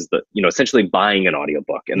audiobook. This is the, essentially buying an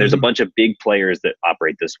audiobook. And there's a bunch of big players that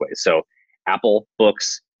operate this way. So Apple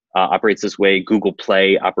Books operates this way. Google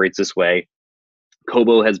Play operates this way.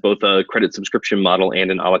 Kobo has both a credit subscription model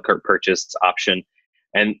and an a la carte purchase option.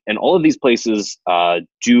 And all of these places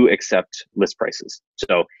do accept list prices.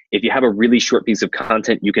 So if you have a really short piece of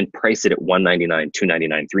content, you can price it at $1.99,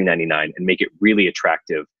 $2.99, $3.99 and make it really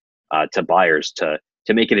attractive to buyers to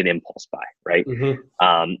make it an impulse buy, right?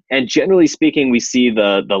 And generally speaking, we see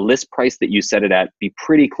the list price that you set it at be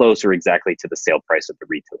pretty close or exactly to the sale price of the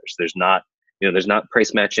retailers. There's not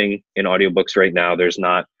price matching in audiobooks right now. There's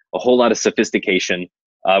not a whole lot of sophistication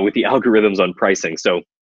with the algorithms on pricing. So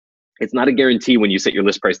it's not a guarantee when you set your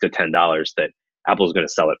list price to $10 that Apple is going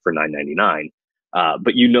to sell it for $9.99.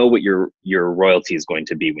 But you know what your royalty is going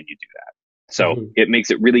to be when you do that. So it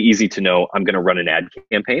makes it really easy to know I'm going to run an ad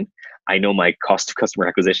campaign. I know my cost of customer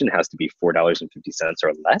acquisition has to be $4.50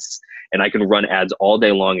 or less, and I can run ads all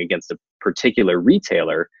day long against a particular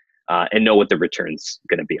retailer and know what the return's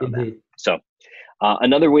going to be on that. So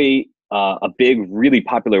another way, a big, really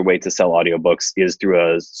popular way to sell audiobooks is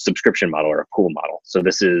through a subscription model or a pool model. So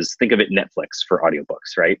think of it Netflix for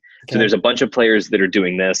audiobooks, right? So there's a bunch of players that are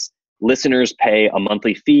doing this. Listeners pay a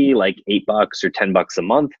monthly fee, like $8 or $10 a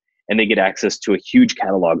month, and they get access to a huge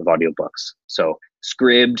catalog of audiobooks. So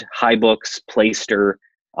Scribd, HiBooks, Playster,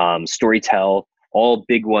 Storytel, all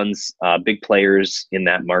big ones, big players in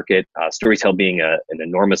that market. Storytel being an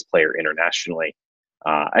enormous player internationally.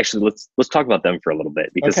 Actually, let's talk about them for a little bit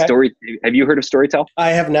because have you heard of Storytel?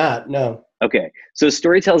 I have not, no. Okay, so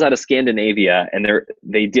Storytel's out of Scandinavia, and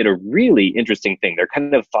they did a really interesting thing. They're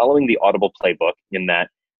kind of following the Audible playbook in that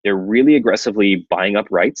they're really aggressively buying up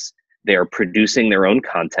rights. They are producing their own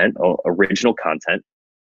content, original content,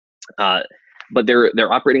 but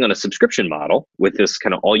they're operating on a subscription model with this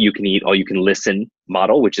kind of all-you-can-eat, all-you-can-listen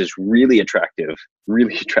model, which is really attractive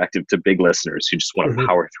to big listeners who just want to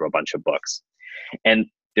power through a bunch of books. And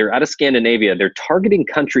they're out of Scandinavia. They're targeting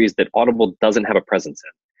countries that Audible doesn't have a presence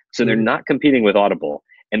in. So they're not competing with Audible,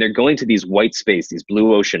 and they're going to these white space, these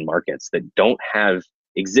blue ocean markets that don't have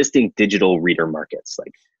existing digital reader markets.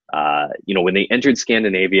 Like, when they entered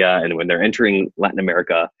Scandinavia and when they're entering Latin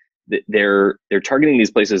America, they're targeting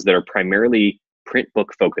these places that are primarily print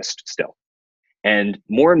book focused still. And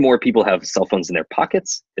more people have cell phones in their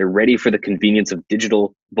pockets. They're ready for the convenience of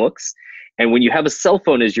digital books. And when you have a cell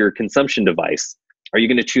phone as your consumption device, are you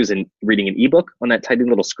going to choose reading an ebook on that tiny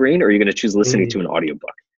little screen, or are you going to choose listening to an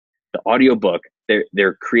audiobook? The audiobook,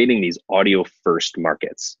 they're creating these audio first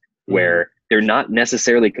markets where they're not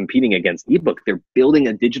necessarily competing against ebook. They're building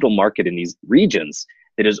a digital market in these regions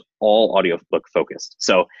that is all audiobook focused.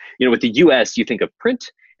 So, with the US, you think of print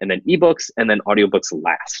and then ebooks and then audiobooks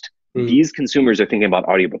last. These consumers are thinking about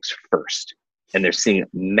audiobooks first, and they're seeing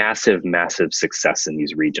massive, massive success in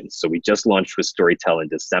these regions. So we just launched with Storytel in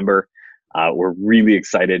December. We're really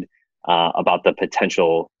excited about the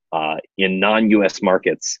potential in non-US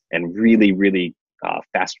markets and really, really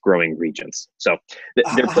fast-growing regions. So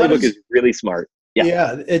their playbook is really smart.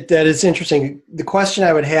 Yeah, that is interesting. The question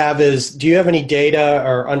I would have is, do you have any data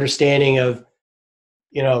or understanding of,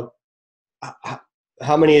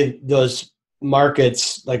 how many of those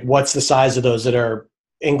markets, like what's the size of those that are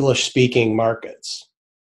English-speaking markets?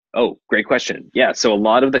 Oh, great question. Yeah, so a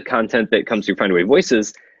lot of the content that comes through Findaway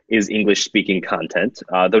Voices is English-speaking content,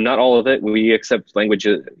 though not all of it. We accept language,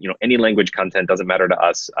 any language content doesn't matter to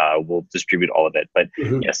us. We'll distribute all of it. But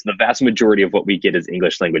yes, the vast majority of what we get is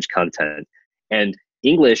English language content. And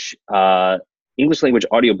English language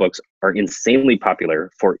audiobooks are insanely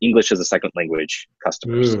popular for English as a second language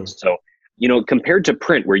customers. So, compared to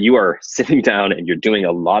print, where you are sitting down and you're doing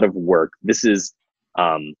a lot of work, this is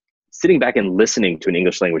sitting back and listening to an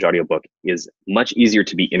English language audiobook is much easier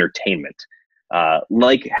to be entertainment.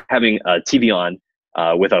 Like having a TV on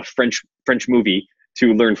with a French movie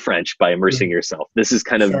to learn French by immersing yourself. This is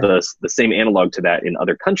kind of the same analog to that in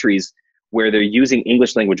other countries, where they're using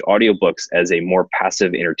English language audiobooks as a more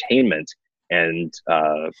passive entertainment and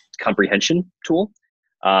comprehension tool,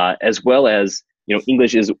 as well as,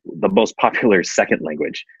 English is the most popular second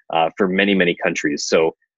language for many, many countries.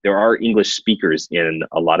 So there are English speakers in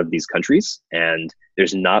a lot of these countries, and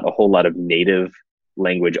there's not a whole lot of native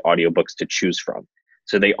language audiobooks to choose from.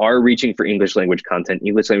 So they are reaching for English language content.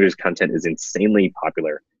 English language content is insanely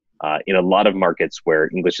popular in a lot of markets where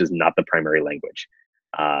English is not the primary language.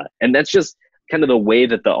 And that's just kind of the way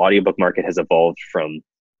that the audiobook market has evolved from,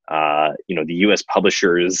 the US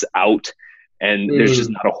publishers out, and there's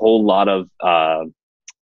just not a whole lot of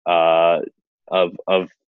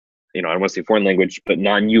I don't want to say foreign language, but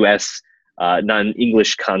non-US,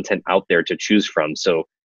 non-English content out there to choose from. So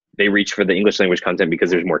they reach for the English language content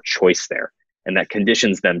because there's more choice there. And that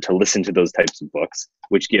conditions them to listen to those types of books,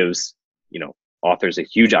 which gives, authors a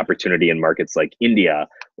huge opportunity in markets like India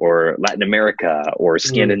or Latin America or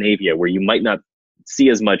Scandinavia, where you might not see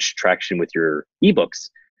as much traction with your ebooks.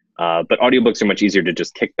 But audiobooks are much easier to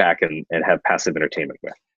just kick back and have passive entertainment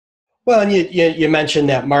with. Well, and you mentioned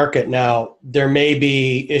that market. Now, there may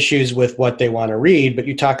be issues with what they want to read, but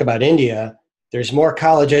you talk about India. There's more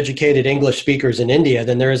college-educated English speakers in India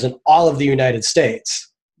than there is in all of the United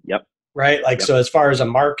States. Yep. Right? So as far as a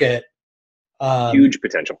market... huge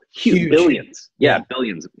potential. Huge. Billions. Yeah,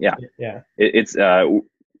 billions. Yeah. Yeah. It's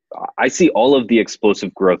I see all of the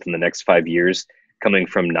explosive growth in the next 5 years coming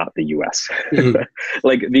from not the U.S.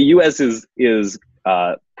 Like the U.S. is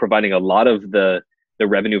providing a lot of the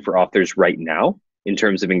revenue for authors right now in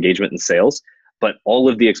terms of engagement and sales, but all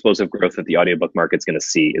of the explosive growth that the audiobook market's going to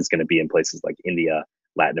see is going to be in places like India,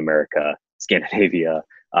 Latin America, Scandinavia,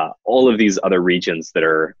 all of these other regions that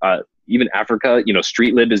are even Africa.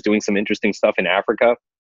 StreetLib is doing some interesting stuff in Africa,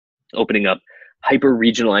 opening up hyper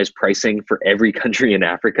regionalized pricing for every country in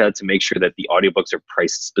Africa to make sure that the audiobooks are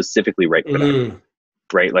priced specifically right for them.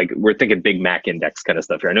 Right? Like we're thinking Big Mac index kind of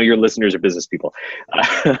stuff here. I know your listeners are business people.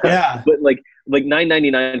 Yeah. But like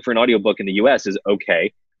 $9.99 for an audiobook in the US is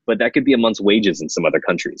okay, but that could be a month's wages in some other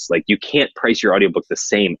countries. Like you can't price your audiobook the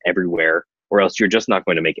same everywhere, or else you're just not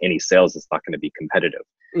going to make any sales. It's not going to be competitive.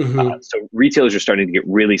 So retailers are starting to get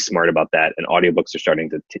really smart about that, and audiobooks are starting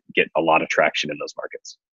to get a lot of traction in those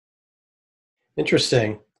markets.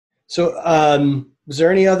 Interesting. So was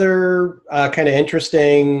there any other kind of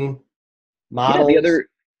interesting models?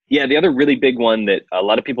 Yeah, the other really big one that a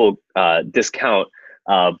lot of people discount,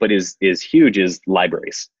 but is huge, is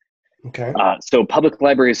libraries. Okay. So public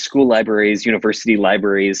libraries, school libraries, university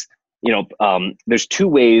libraries. There's two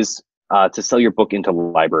ways to sell your book into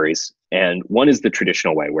libraries, and one is the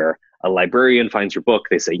traditional way, where a librarian finds your book.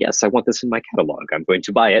 They say, "Yes, I want this in my catalog. I'm going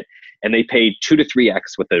to buy it," and they pay 2 to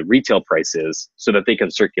 3x what the retail price is, so that they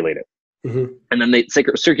can circulate it. And then they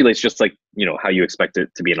circulates just like, how you expect it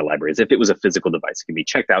to be in a library. As if it was a physical device. It can be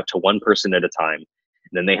checked out to one person at a time,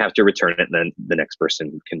 and then they have to return it, and then the next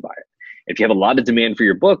person can buy it. If you have a lot of demand for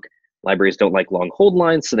your book, libraries don't like long hold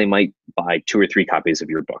lines, so they might buy 2 or 3 copies of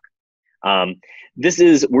your book.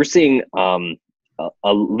 We're seeing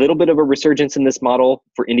a little bit of a resurgence in this model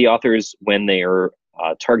for indie authors when they are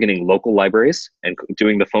targeting local libraries and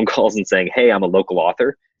doing the phone calls and saying, "Hey, I'm a local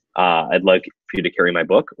author. I'd like for you to carry my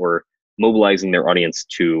book," or mobilizing their audience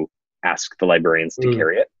to ask the librarians to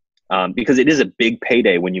carry it. Because it is a big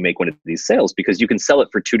payday when you make one of these sales, because you can sell it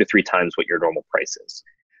for 2 to 3 times what your normal price is.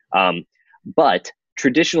 But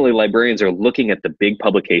traditionally, librarians are looking at the big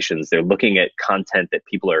publications. They're looking at content that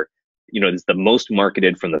people are, is the most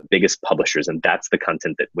marketed from the biggest publishers, and that's the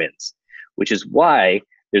content that wins. Which is why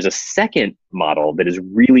there's a second model that is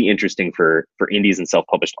really interesting for indies and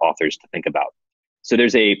self-published authors to think about. So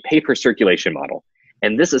there's a pay-per-circulation model.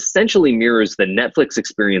 And this essentially mirrors the Netflix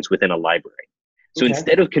experience within a library. So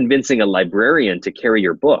instead of convincing a librarian to carry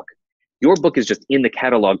your book is just in the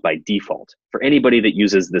catalog by default for anybody that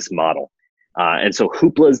uses this model. And so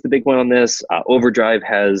Hoopla is the big one on this. Overdrive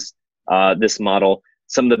has this model.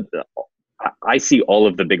 I see all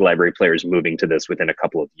of the big library players moving to this within a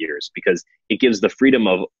couple of years, because it gives the freedom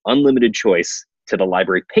of unlimited choice to the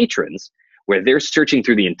library patrons, where they're searching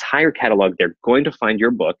through the entire catalog. They're going to find your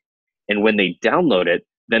book. And when they download it,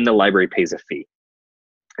 then the library pays a fee.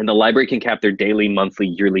 And the library can cap their daily, monthly,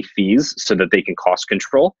 yearly fees so that they can cost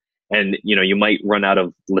control. And you might run out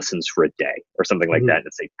of listens for a day or something like that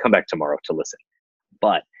and say, "Come back tomorrow to listen."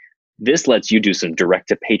 But this lets you do some direct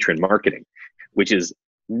to patron marketing, which is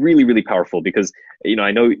really, really powerful, because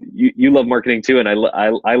I know you love marketing too, and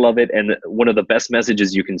I love it. And one of the best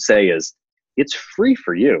messages you can say is, "It's free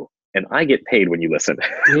for you, and I get paid when you listen."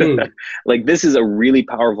 Like, this is a really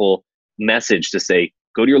powerful message to say,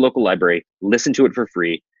 go to your local library, listen to it for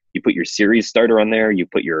free. You put your series starter on there, you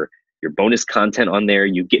put your bonus content on there,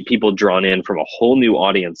 you get people drawn in from a whole new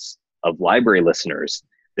audience of library listeners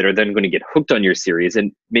that are then going to get hooked on your series,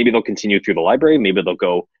 and maybe they'll continue through the library, maybe they'll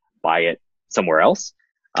go buy it somewhere else.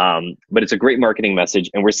 But it's a great marketing message,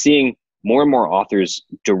 and we're seeing more and more authors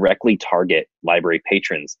directly target library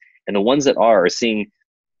patrons. And the ones that are seeing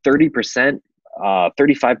 30%,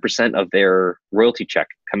 35% of their royalty check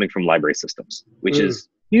coming from library systems, which is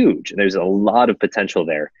huge. There's a lot of potential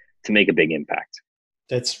there to make a big impact.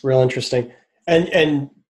 That's real interesting. And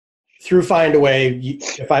through Findaway,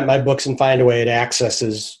 if my books in Findaway, it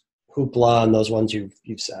accesses Hoopla and those ones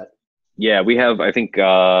you've said. Yeah, we have, I think,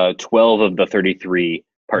 12 of the 33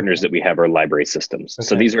 partners that we have are library systems.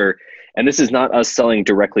 So these are, and this is not us selling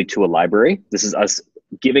directly to a library. This is us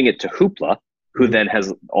giving it to Hoopla, who then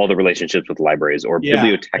has all the relationships with libraries, or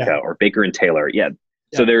Biblioteca or Baker and Taylor.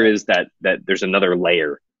 So there is that there's another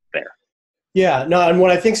layer there. Yeah, no, and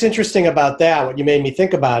what I think is interesting about that, what you made me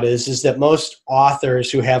think about is that most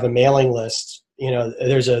authors who have a mailing list, you know,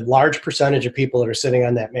 there's a large percentage of people that are sitting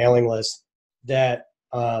on that mailing list that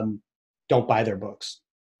don't buy their books.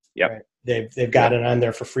 Right? They've got it on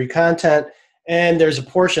there for free content, and there's a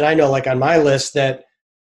portion I know, like on my list, that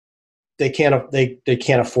they can't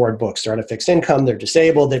afford books. They're on a fixed income. They're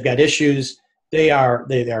disabled. They've got issues. They are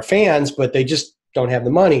fans, but they just don't have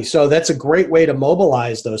the money. So that's a great way to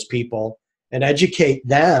mobilize those people and educate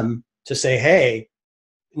them to say, hey,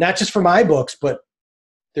 not just for my books, but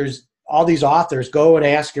there's all these authors. Go and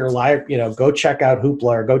ask your library, you know, go check out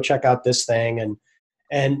Hoopla or go check out this thing.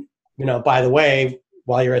 And you know, by the way,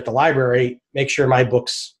 while you're at the library, make sure my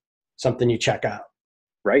book's something you check out.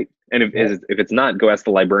 Right. And if it's not, go ask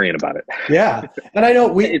the librarian about it. Yeah. And I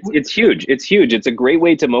know it's huge. It's huge. It's a great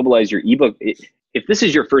way to mobilize your ebook. If this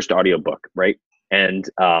is your first audiobook, right? And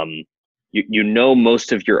you know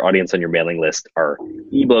most of your audience on your mailing list are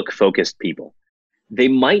ebook focused people. They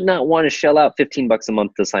might not want to shell out $15 a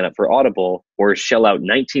month to sign up for Audible, or shell out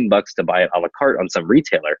 $19 to buy it a la carte on some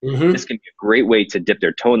retailer. This can be a great way to dip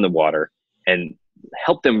their toe in the water and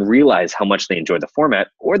help them realize how much they enjoy the format,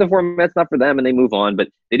 or the format's not for them and they move on, but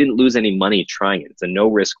they didn't lose any money trying it. It's a no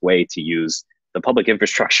risk way to use the public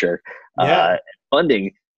infrastructure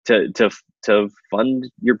funding to fund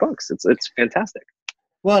your books. It's fantastic.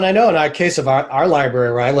 Well, and I know in our case of our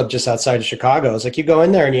library, where I live just outside of Chicago, it's like you go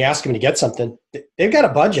in there and you ask them to get something. They've got a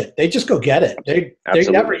budget. They just go get it. They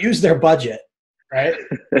never use their budget, right?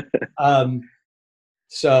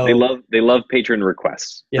 So they love patron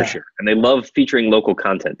requests for sure, and they love featuring local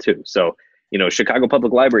content too. So, you know, Chicago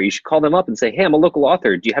Public Library, you should call them up and say, "Hey, I'm a local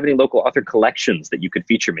author. Do you have any local author collections that you could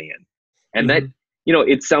feature me in?" And that, you know,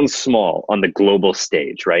 it sounds small on the global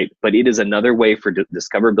stage, right? But it is another way for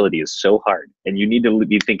discoverability is so hard, and you need to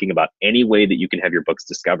be thinking about any way that you can have your books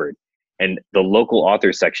discovered. And the local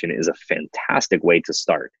author section is a fantastic way to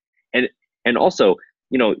start. And also,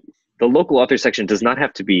 you know, the local author section does not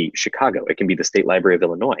have to be Chicago. It can be the State Library of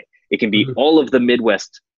Illinois. It can be all of the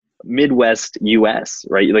Midwest US,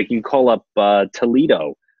 right? Like you call up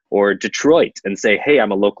Toledo or Detroit and say, "Hey,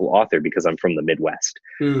 I'm a local author because I'm from the Midwest."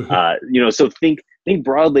 You know, so think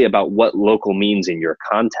broadly about what local means in your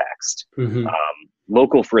context.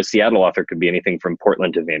 Local for a Seattle author could be anything from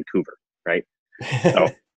Portland to Vancouver, right? So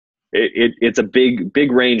it's a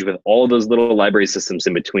big range with all those little library systems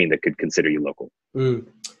in between that could consider you local.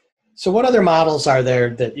 So what other models are there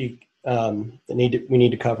that you we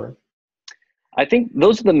need to cover? I think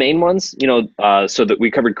those are the main ones, you know, so that we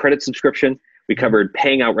covered credit subscription. We covered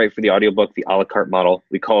paying outright for the audiobook, the a la carte model.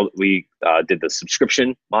 We did the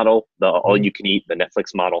subscription model, the all you can eat, the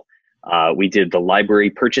Netflix model. We did the library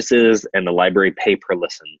purchases and the library pay per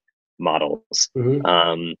listen models.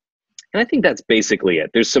 And I think that's basically it.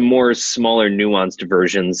 There's some more smaller nuanced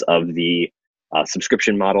versions of the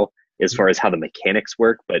subscription model as far as how the mechanics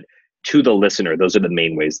work, but to the listener, those are the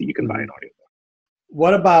main ways that you can buy an audiobook.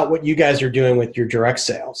 What about what you guys are doing with your direct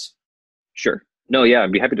sales? Sure. No, yeah,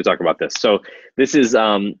 I'd be happy to talk about this. So this is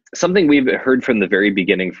something we've heard from the very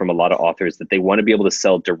beginning from a lot of authors, that they want to be able to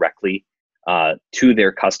sell directly to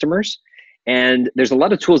their customers. And there's a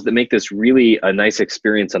lot of tools that make this really a nice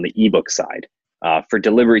experience on the ebook side, for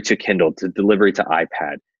delivery to Kindle, to delivery to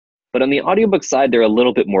iPad. But on the audiobook side, they're a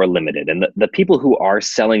little bit more limited. And the people who are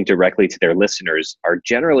selling directly to their listeners are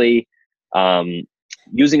generally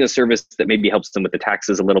using a service that maybe helps them with the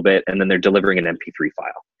taxes a little bit, and then they're delivering an MP3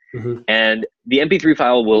 file. And the MP3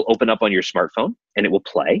 file will open up on your smartphone, and it will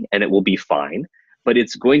play, and it will be fine. But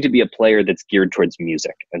it's going to be a player that's geared towards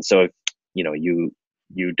music. And so if you know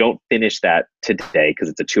you don't finish that today because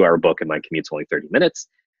it's a 2-hour book and my commute's only 30 minutes,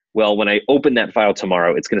 well, when I open that file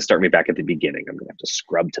tomorrow, it's going to start me back at the beginning. I'm going to have to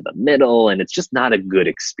scrub to the middle, and it's just not a good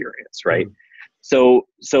experience, right?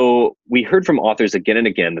 So we heard from authors again and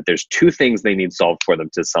again that there's two things they need solved for them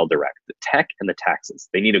to sell direct: the tech and the taxes.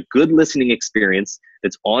 They need a good listening experience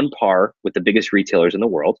that's on par with the biggest retailers in the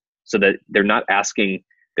world, so that they're not asking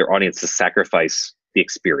their audience to sacrifice the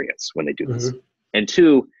experience when they do this. And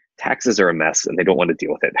two, taxes are a mess and they don't want to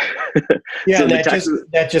deal with it. Yeah, so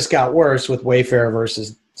that just got worse with Wayfair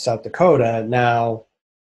versus South Dakota now.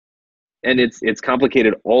 And it's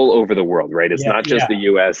complicated all over the world, right? It's not just the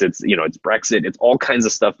US, it's, you know, it's Brexit, it's all kinds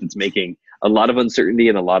of stuff that's making a lot of uncertainty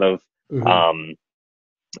and a lot of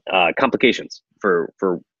complications for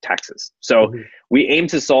taxes. So we aim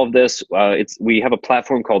to solve this. We have a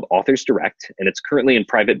platform called Authors Direct, and it's currently in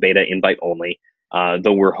private beta, invite only,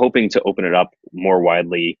 though we're hoping to open it up more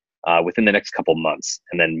widely within the next couple months,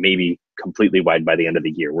 and then maybe completely wide by the end of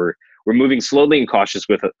the year. We're moving slowly and cautious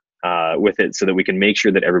with it so that we can make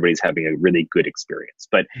sure that everybody's having a really good experience.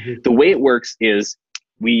 But the way it works is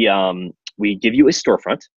we give you a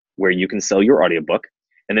storefront where you can sell your audiobook.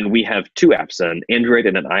 And then we have two apps, an Android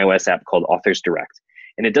and an iOS app called Authors Direct.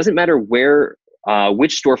 And it doesn't matter which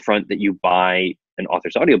storefront that you buy an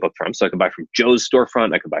author's audiobook from. So I can buy from Joe's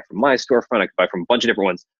storefront, I can buy from my storefront, I can buy from a bunch of different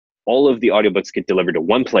ones. All of the audiobooks get delivered to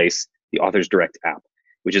one place, the Authors Direct app,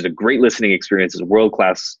 which is a great listening experience. It's a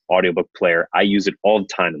world-class audiobook player. I use it all the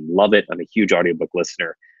time and love it. I'm a huge audiobook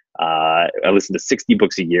listener. I listen to 60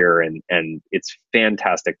 books a year, and it's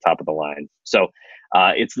fantastic, top of the line. So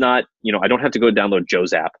it's not, I don't have to go download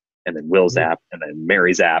Joe's app and then Will's app and then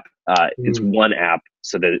Mary's app. It's one app,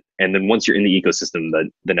 and then once you're in the ecosystem,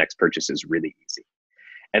 the next purchase is really easy.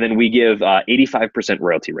 And then we give 85%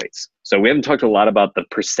 royalty rates. So we haven't talked a lot about the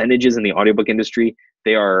percentages in the audiobook industry.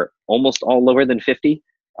 They are almost all lower than 50%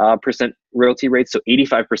 royalty rates. So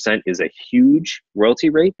 85% is a huge royalty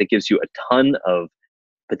rate that gives you a ton of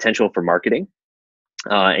potential for marketing.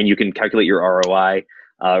 And you can calculate your ROI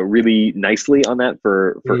really nicely on that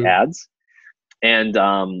for ads. And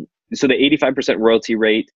so the 85% royalty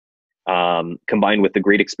rate combined with the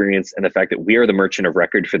great experience and the fact that we are the merchant of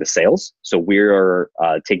record for the sales. So we're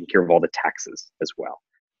taking care of all the taxes as well.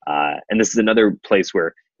 And this is another place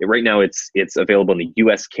where right now it's available in the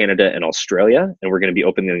US, Canada, and Australia. And we're going to be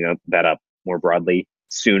opening that up more broadly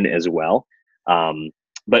soon as well.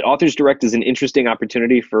 But Authors Direct is an interesting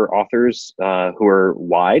opportunity for authors who are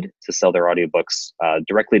wide to sell their audiobooks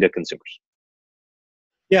directly to consumers.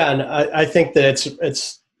 Yeah, and I think that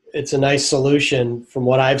it's a nice solution from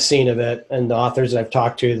what I've seen of it, and the authors that I've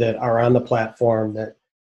talked to that are on the platform. That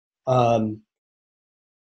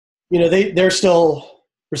they're still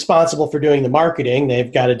responsible for doing the marketing.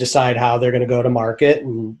 They've got to decide how they're going to go to market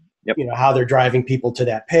and how they're driving people to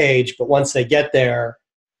that page. But once they get there,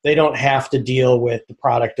 they don't have to deal with the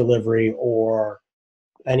product delivery or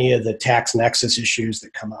any of the tax nexus issues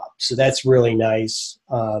that come up. So that's really nice.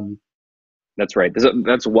 That's right.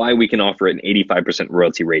 That's why we can offer an 85%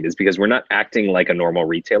 royalty rate, is because we're not acting like a normal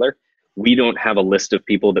retailer. We don't have a list of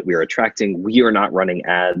people that we are attracting. We are not running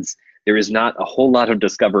ads. There is not a whole lot of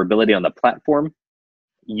discoverability on the platform.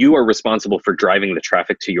 You are responsible for driving the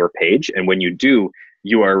traffic to your page. And when you do,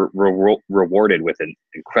 you are rewarded with an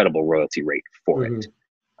incredible royalty rate for it.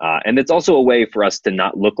 And it's also a way for us to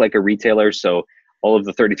not look like a retailer. So all of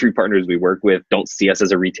the 33 partners we work with don't see us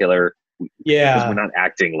as a retailer. Because we're not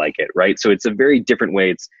acting like it, right? So it's a very different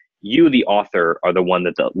way. It's you, the author, are the one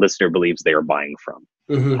that the listener believes they are buying from.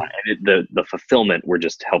 And the fulfillment we're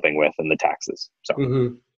just helping with, and the taxes.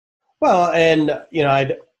 So, well, and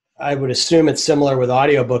I would assume it's similar with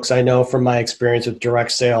audiobooks. I know from my experience with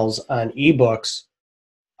direct sales on ebooks,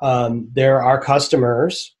 there are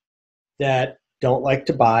customers that don't like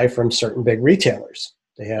to buy from certain big retailers.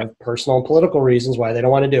 They have personal and political reasons why they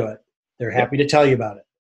don't want to do it. They're happy to tell you about it.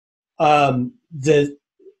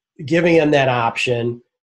 Giving them that option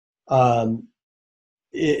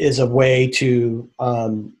is a way to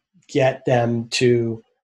get them to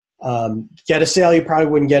get a sale you probably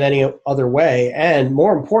wouldn't get any other way. And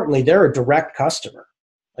more importantly, they're a direct customer.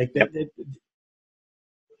 Like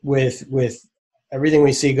with everything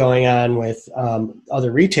we see going on with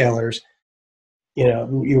other retailers,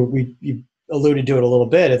 you alluded to it a little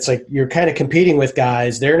bit. It's like you're kind of competing with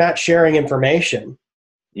guys. They're not sharing information.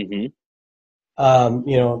 They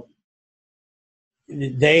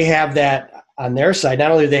have that on their side.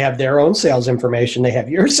 Not only do they have their own sales information, they have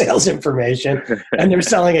your sales information, and they're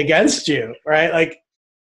selling against you, right? Like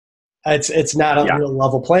it's not a real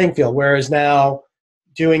level playing field. Whereas now,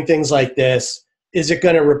 doing things like this, is it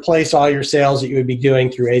going to replace all your sales that you would be doing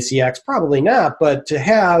through ACX? Probably not. But to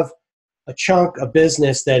have a chunk of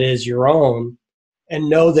business that is your own and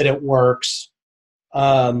know that it works,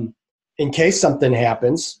 in case something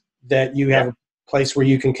happens, that you have a place where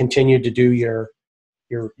you can continue to do your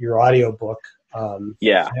audiobook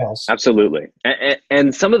sales. Absolutely.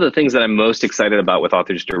 And some of the things that I'm most excited about with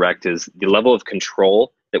Authors Direct is the level of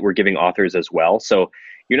control that we're giving authors as well. So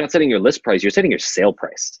you're not setting your list price, you're setting your sale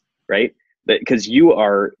price, right? Because you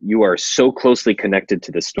are so closely connected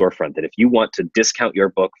to the storefront that if you want to discount your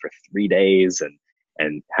book for 3 days and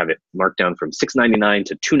have it marked down from $6.99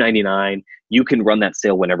 to $2.99, you can run that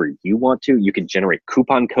sale whenever you want to. You can generate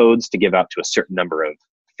coupon codes to give out to a certain number of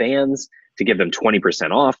fans to give them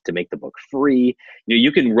 20% off, to make the book free.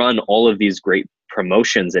 You can run all of these great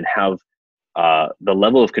promotions and have the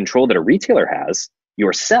level of control that a retailer has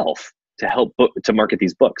yourself to help to market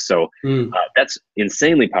these books. So that's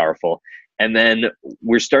insanely powerful. And then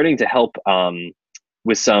we're starting to help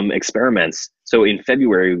with some experiments. So in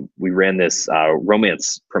February, we ran this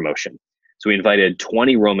romance promotion. So we invited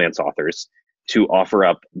 20 romance authors to offer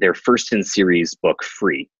up their first in series book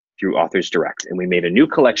free through Authors Direct. And we made a new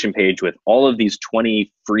collection page with all of these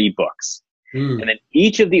 20 free books. And then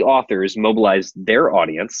each of the authors mobilized their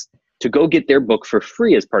audience to go get their book for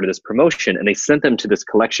free as part of this promotion. And they sent them to this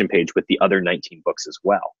collection page with the other 19 books as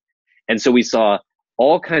well. And so we saw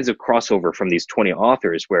all kinds of crossover from these 20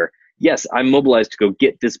 authors where, yes, I'm mobilized to go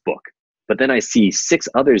get this book, but then I see 6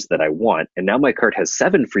 others that I want. And now my cart has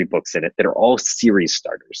 7 free books in it that are all series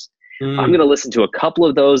starters. I'm going to listen to a couple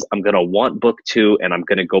of those. I'm going to want book 2, and I'm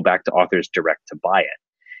going to go back to Authors Direct to buy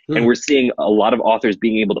it. And we're seeing a lot of authors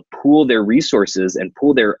being able to pool their resources and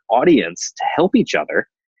pool their audience to help each other.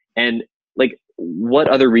 And like, what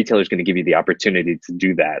other retailer is going to give you the opportunity to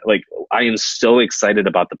do that? Like, I am so excited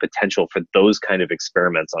about the potential for those kind of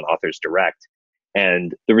experiments on Authors Direct.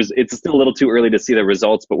 And it's still a little too early to see the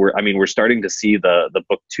results, but we're starting to see the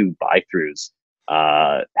book 2 buy-throughs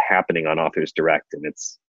happening on Authors Direct, and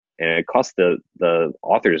it costs the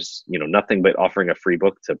authors nothing but offering a free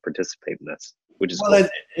book to participate in this, which is cool.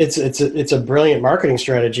 It's a brilliant marketing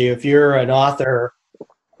strategy. If you're an author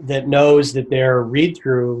that knows that their read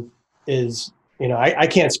through is, I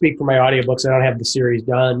can't speak for my audiobooks. I don't have the series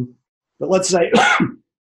done, but let's say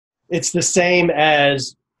it's the same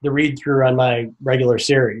as the read through on my regular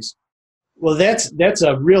series. Well, that's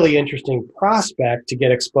a really interesting prospect to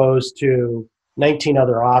get exposed to 19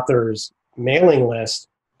 other authors' mailing list,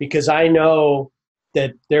 because I know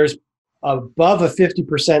that there's above a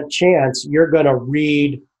 50% chance you're going to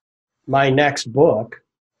read my next book.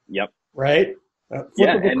 Yep. Right?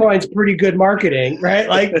 Flip of the coin's pretty good marketing, right?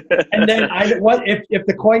 Like, and then if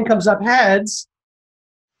the coin comes up heads,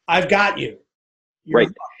 I've got you. Right.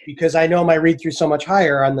 Because I know my read through so much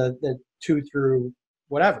higher on the 2 through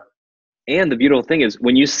whatever. And the beautiful thing is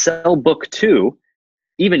when you sell book 2,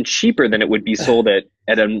 even cheaper than it would be sold at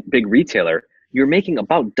a big retailer, you're making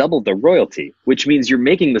about double the royalty, which means you're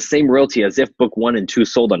making the same royalty as if book 1 and 2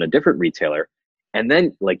 sold on a different retailer. And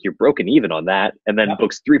then you're broken even on that. And then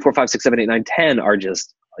books 3, 4, 5, 6, 7, 8, 9, 10 are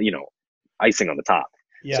just, icing on the top.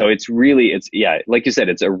 Yeah. So it's like you said,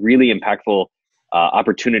 it's a really impactful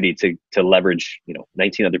opportunity to leverage,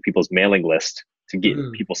 19 other people's mailing list to get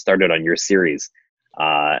people started on your series.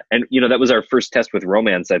 And that was our first test with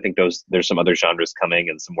romance. I think there's some other genres coming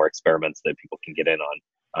and some more experiments that people can get in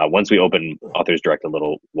on once we open Authors Direct a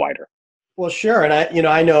little wider. Well, sure. And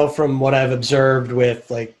I know from what I've observed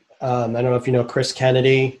with I don't know if you know Chris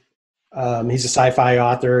Kennedy. He's a sci-fi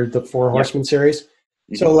author, the 4 Horsemen series.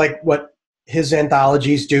 So what his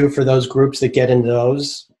anthologies do for those groups that get into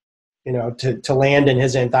those, to land in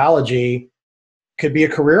his anthology could be a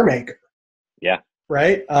career maker. Yeah.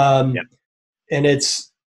 Right. And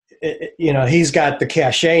he's got the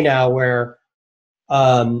cachet now where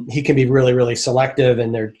he can be really, really selective,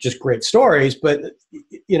 and they're just great stories. But,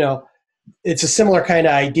 it's a similar kind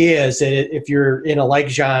of idea, is that if you're in a like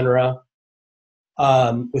genre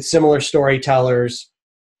with similar storytellers,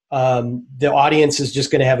 the audience is just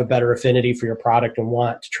going to have a better affinity for your product and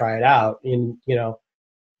want to try it out. And,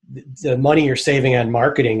 the money you're saving on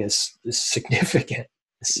marketing is significant.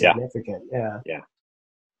 Significant. Yeah.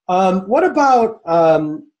 What about,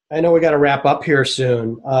 I know we got to wrap up here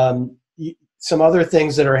soon. Some other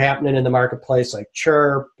things that are happening in the marketplace, like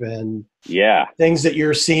Chirp and things that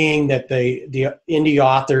you're seeing that the indie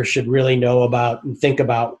author should really know about and think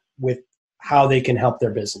about with how they can help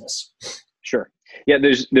their business. Sure. Yeah,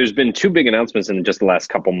 there's been 2 big announcements in just the last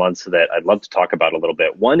couple months that I'd love to talk about a little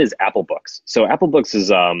bit. One is Apple Books. So Apple Books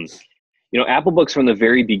is, Apple Books from the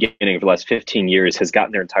very beginning for the last 15 years has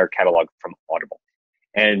gotten their entire catalog from Audible.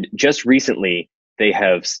 And just recently, they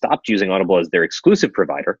have stopped using Audible as their exclusive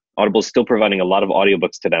provider. Audible is still providing a lot of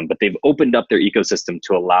audiobooks to them, but they've opened up their ecosystem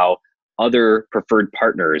to allow other preferred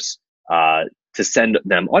partners to send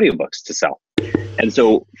them audiobooks to sell. And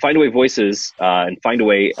so Findaway Voices and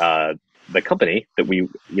Findaway, the company that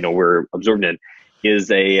we're absorbed in,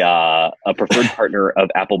 is a preferred partner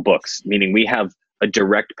of Apple Books, meaning we have a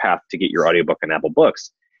direct path to get your audiobook on Apple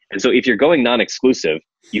Books. And so if you're going non-exclusive,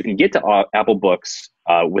 you can get to Apple Books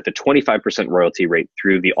with a 25% royalty rate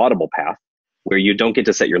through the Audible path, where you don't get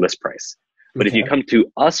to set your list price. But if you come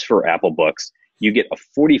to us for Apple Books, you get a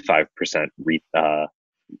 45%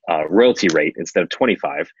 royalty rate instead of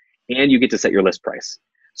 25, and you get to set your list price.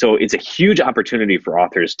 So it's a huge opportunity for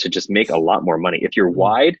authors to just make a lot more money. If you're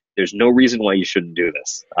wide, there's no reason why you shouldn't do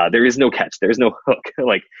this. There is no catch. There's no hook.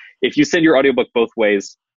 Like if you send your audiobook both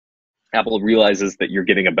ways, Apple realizes that you're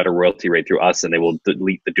getting a better royalty rate through us, and they will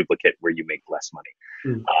delete the duplicate where you make less money.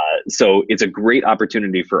 So it's a great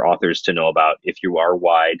opportunity for authors to know about. If you are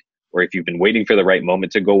wide, or if you've been waiting for the right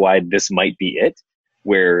moment to go wide, this might be it,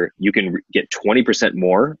 where you can get 20%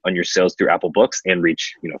 more on your sales through Apple Books and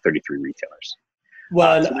reach 33 retailers.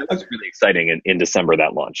 Well, so that was really exciting. In December,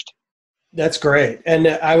 that launched. That's great. And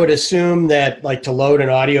I would assume that, like, to load an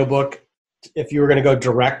audiobook, if you were going to go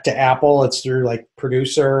direct to Apple, it's through like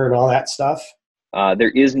Producer and all that stuff. There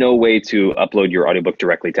is no way to upload your audiobook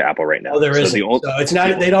directly to Apple right now. Oh, there isn't. So it's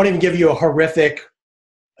not. They don't even give you a horrific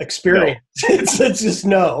experience. No. It's just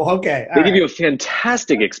no. Okay. They give you a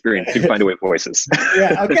fantastic experience through Findaway Voices.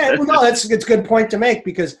 Yeah. Okay. Well, no, it's a good point to make,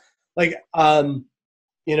 because, like,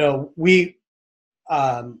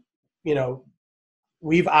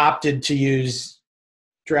 we've opted to use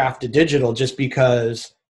Draft to Digital just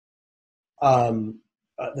because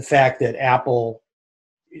the fact that Apple,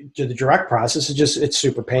 to the direct process, it's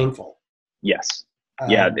super painful. Yes.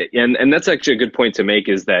 Yeah. And that's actually a good point to make,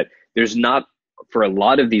 is that there's not, for a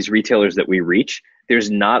lot of these retailers that we reach, there's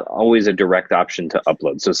not always a direct option to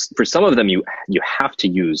upload. So for some of them, you have to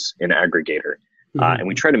use an aggregator. And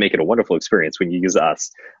we try to make it a wonderful experience when you use us.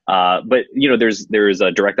 But there's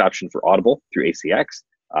a direct option for Audible through ACX.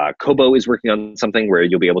 Kobo is working on something where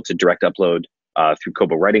you'll be able to direct upload through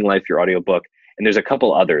Kobo Writing Life, your audiobook. And there's a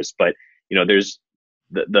couple others, but there's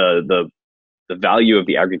the value of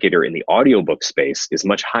the aggregator in the audiobook space is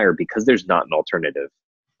much higher because there's not an alternative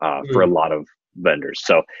for a lot of vendors.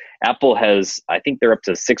 So Apple has, I think they're up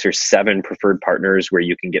to 6 or 7 preferred partners where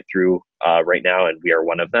you can get through right now, and we are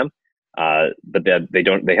one of them. But they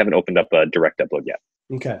haven't opened up a direct upload yet.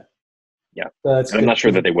 Okay. Yeah. I'm not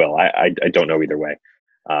sure that they will. I don't know either way.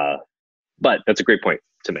 But that's a great point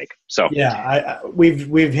to make. So yeah,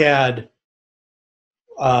 we've had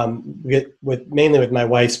mainly with my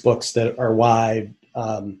wife's books that are wide,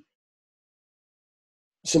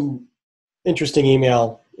 some interesting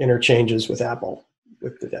email interchanges with Apple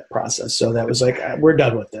with that process. So that was like, we're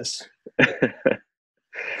done with this.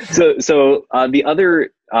 So the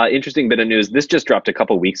other interesting bit of news, this just dropped a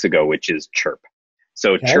couple weeks ago, which is Chirp.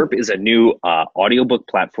 So okay. Chirp is a new audiobook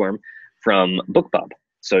platform from BookBub.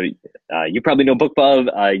 So you probably know BookBub.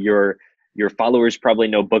 Your followers probably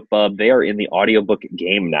know BookBub. They are in the audiobook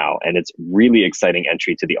game now, and it's really exciting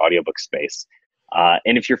entry to the audiobook space.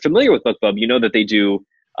 And if you're familiar with BookBub, you know that they do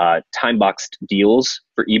time-boxed deals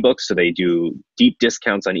for ebooks. So they do deep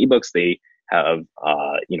discounts on ebooks. They have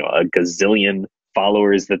a gazillion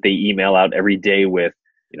followers that they email out every day with,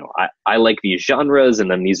 I like these genres, and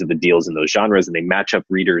then these are the deals in those genres, and they match up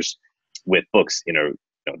readers with books.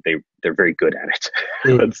 They're very good at it.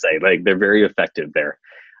 Let's say, like, they're very effective there.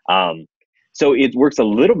 So it works a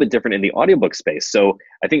little bit different in the audiobook space. So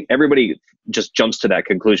I think everybody just jumps to that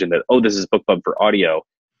conclusion that, oh, this is BookBub for audio.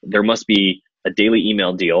 There must be a daily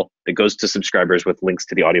email deal that goes to subscribers with links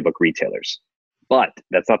to the audiobook retailers. But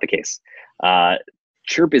that's not the case.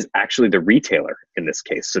 Chirp is actually the retailer in this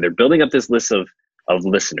case. So they're building up this list of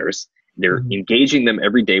listeners. They're engaging them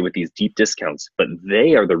every day with these deep discounts, but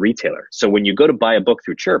they are the retailer. So when you go to buy a book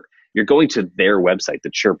through Chirp, you're going to their website, the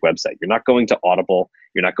Chirp website. You're not going to Audible.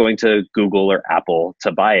 You're not going to Google or Apple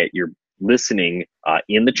to buy it. You're listening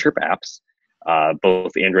in the Chirp apps,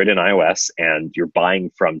 both Android and iOS, and you're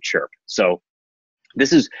buying from Chirp. So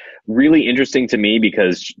this is really interesting to me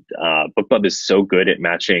because BookBub is so good at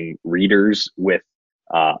matching readers with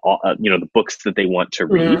the books that they want to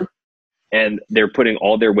read. And they're putting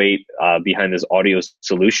all their weight behind this audio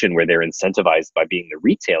solution where they're incentivized by being the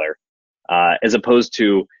retailer, as opposed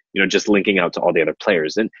to just linking out to all the other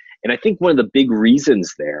players. And I think one of the big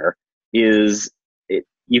reasons there is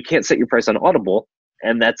you can't set your price on Audible,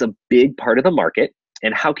 and that's a big part of the market.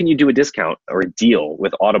 And how can you do a discount or a deal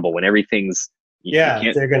with Audible when everything's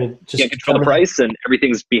they're going to just control the price and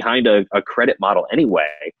everything's behind a credit model anyway.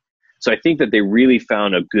 So I think that they really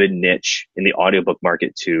found a good niche in the audiobook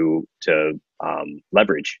market to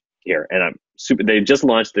leverage here. And they just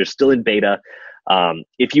launched, they're still in beta.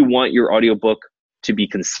 If you want your audiobook to be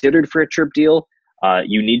considered for a Chirp deal,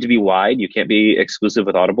 you need to be wide. You can't be exclusive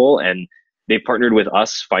with Audible. And they partnered with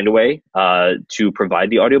us, Findaway, to provide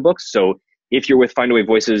the audiobooks. So if you're with Findaway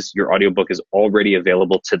Voices, your audiobook is already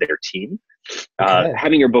available to their team. Okay.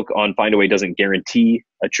 Having your book on Findaway doesn't guarantee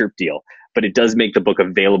a Chirp deal, but it does make the book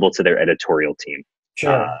available to their editorial team.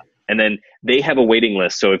 Sure. And then they have a waiting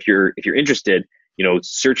list. So if you're interested,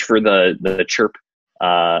 search for the Chirp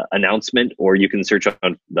announcement, or you can search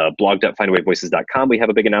on the blog.findawayvoices.com. We have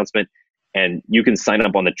a big announcement, and you can sign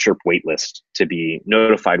up on the Chirp waitlist to be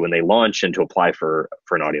notified when they launch and to apply for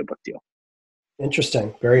an audiobook deal.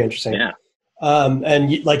 Interesting. Very interesting. Yeah.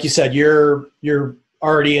 Like you said, you're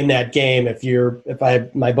already in that game.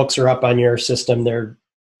 If my books are up on your system,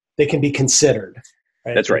 they can be considered.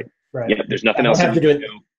 Right? That's right. Right. Yeah. There's nothing else have to do it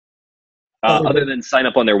other than sign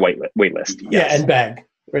up on their wait list. Yes. Yeah, and beg.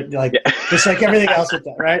 Like just like everything else with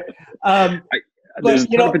that, right? There's a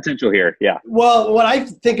ton of potential here. Yeah. Well, what I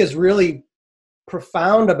think is really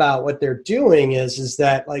profound about what they're doing is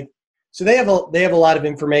that, like, so they have a lot of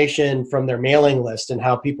information from their mailing list and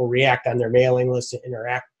how people react on their mailing list and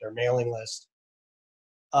interact with their mailing list.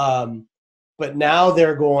 But now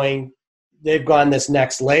they've gone this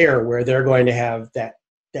next layer where they're going to have that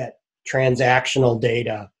transactional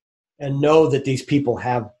data and know that these people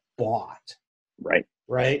have bought.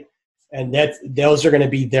 Right. And those are going to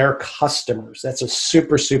be their customers. That's a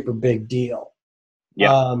super, super big deal.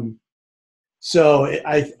 Yeah. So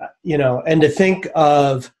and to think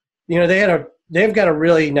of, they've got a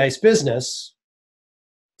really nice business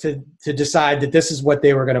to decide that this is what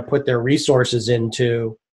they were going to put their resources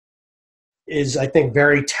into is, I think,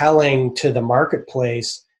 very telling to the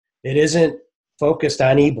marketplace. It isn't focused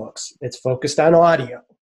on ebooks. It's focused on audio.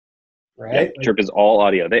 Right. Yeah, Chirp is all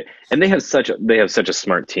audio. They have such a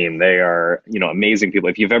smart team. They are, amazing people.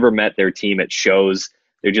 If you've ever met their team at shows,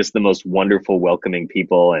 they're just the most wonderful, welcoming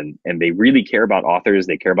people, and they really care about authors.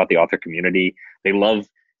 They care about the author community. They love,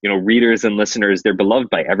 readers and listeners. They're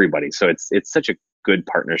beloved by everybody. So it's such a good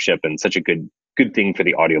partnership and such a good thing for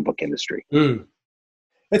the audiobook industry.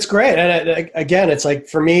 It's great. And again, it's like,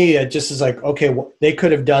 for me, it just is like, okay, they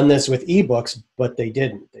could have done this with ebooks, but they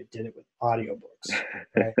didn't. They did it with audiobooks.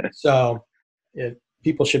 Right? So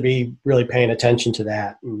people should be really paying attention to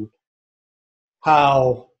that, and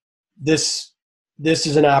how this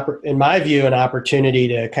is in my view, an opportunity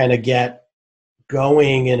to kind of get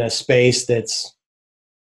going in a space that's,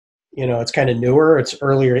 it's kind of newer. It's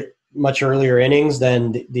much earlier innings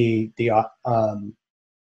than the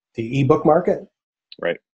ebook market.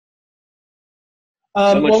 Right.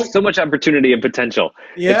 So much opportunity and potential.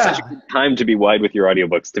 Yeah. It's such a good time to be wide with your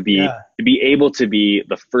audiobooks, to be able to be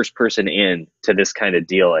the first person in to this kind of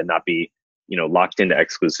deal and not be, locked into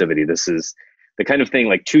exclusivity. This is the kind of thing,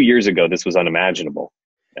 like 2 years ago, this was unimaginable.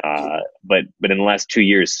 But in the last 2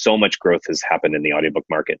 years, so much growth has happened in the audiobook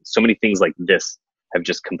market. So many things like this have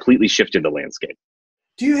just completely shifted the landscape.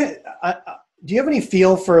 Do you have any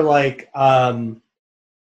feel for, like, a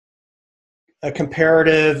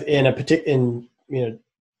comparative in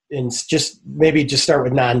just start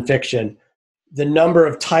with nonfiction, the number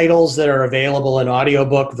of titles that are available in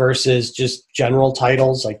audiobook versus just general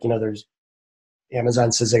titles? Like, there's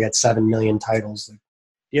Amazon says they got 7 million titles. Do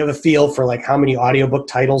you have a feel for, like, how many audiobook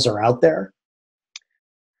titles are out there?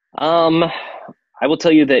 I will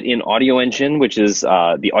tell you that in Audio Engine, which is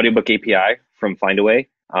the audiobook API from Findaway,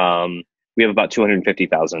 we have about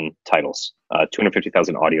 250,000 titles,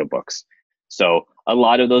 250,000 audiobooks. So a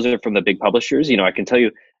lot of those are from the big publishers. I can tell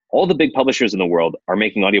you all the big publishers in the world are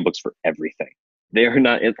making audiobooks for everything. They are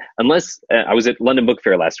not, unless I was at London Book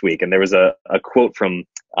Fair last week, and there was a quote from,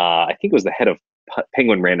 I think it was the head of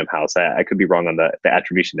Penguin Random House. I could be wrong on the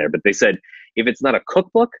attribution there, but they said, if it's not a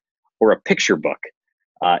cookbook or a picture book,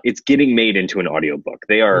 it's getting made into an audiobook.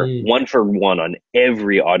 They are one for one on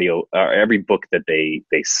every every book that they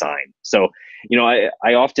sign. So,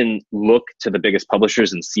 I often look to the biggest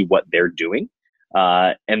publishers and see what they're doing.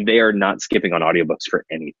 And they are not skipping on audiobooks for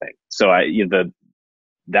anything. So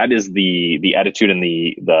that is the attitude and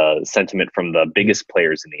the sentiment from the biggest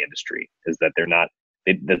players in the industry, is that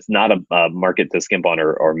that's not a market to skimp on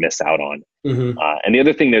or miss out on. Mm-hmm. And the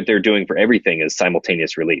other thing that they're doing for everything is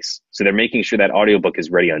simultaneous release. So they're making sure that audiobook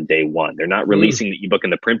is ready on day one. They're not releasing the ebook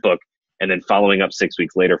and the print book and then following up 6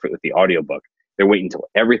 weeks later with the audiobook. They're waiting until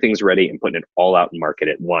everything's ready and putting it all out in market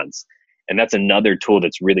at once. And that's another tool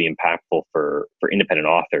that's really impactful for independent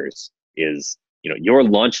authors is, your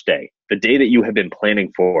launch day, the day that you have been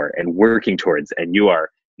planning for and working towards, and you are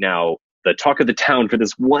now the talk of the town for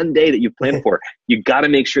this one day that you planned for. You got to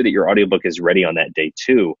make sure that your audiobook is ready on that day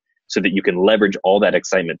too, so that you can leverage all that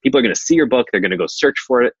excitement. People are going to see your book. They're going to go search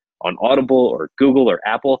for it on Audible or Google or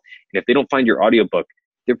Apple. And if they don't find your audiobook,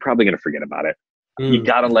 they're probably going to forget about it. You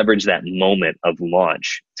got to leverage that moment of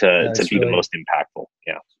launch to be the most impactful.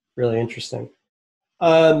 Yeah. Really interesting.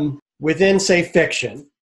 Within, say, fiction,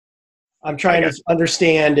 I'm trying to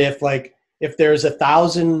understand if there's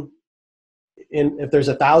 1,000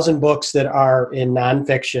 books that are in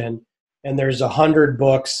nonfiction, and there's 100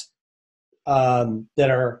 books that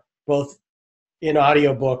are both in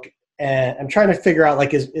audiobook, and I'm trying to figure out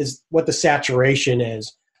like is what the saturation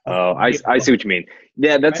is. Oh, I see what you mean.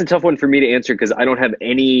 Yeah, that's a tough one for me to answer because I don't have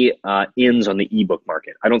any ins on the ebook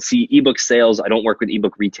market. I don't see ebook sales. I don't work with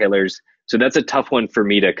ebook retailers. So that's a tough one for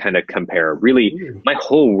me to kind of compare. Really, my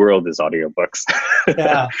whole world is audiobooks.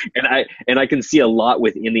 Yeah. and I can see a lot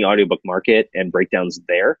within the audiobook market and breakdowns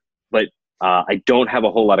there, but I don't have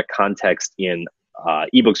a whole lot of context in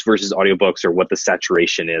ebooks versus audiobooks or what the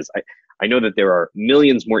saturation is. I know that there are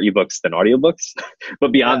millions more ebooks than audiobooks,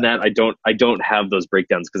 but beyond that, I don't have those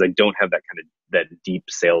breakdowns because I don't have that deep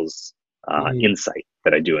sales insight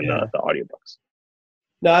that I do in the audiobooks.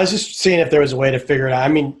 No, I was just seeing if there was a way to figure it out. I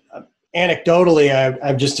mean, anecdotally,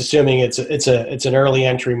 I'm just assuming it's an early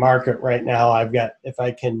entry market right now. I've got if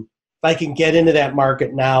I can get into that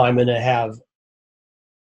market now, I'm going to have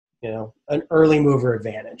an early mover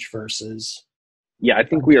advantage versus. Yeah, I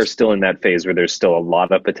think we are still in that phase where there's still a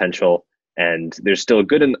lot of potential. And there's still a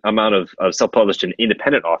good amount of self-published and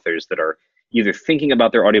independent authors that are either thinking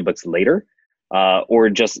about their audiobooks later or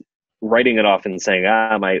just writing it off and saying,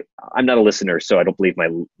 I'm not a listener, so I don't believe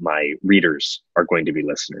my readers are going to be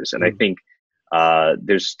listeners. And I think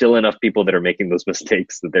there's still enough people that are making those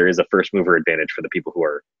mistakes that there is a first mover advantage for the people who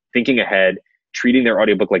are thinking ahead, treating their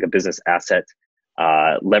audiobook like a business asset,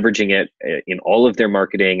 leveraging it in all of their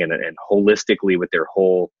marketing and holistically with their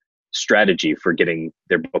whole strategy for getting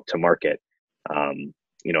their book to market.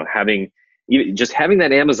 Having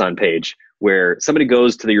that Amazon page where somebody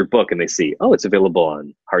goes to your book and they see, oh, it's available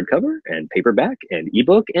on hardcover and paperback and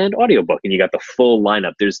ebook and audiobook, and you got the full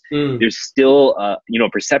lineup. There's still a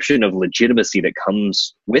perception of legitimacy that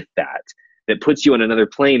comes with that puts you on another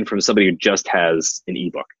plane from somebody who just has an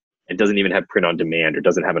ebook and doesn't even have print on demand or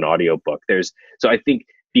doesn't have an audiobook. So I think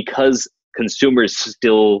because consumers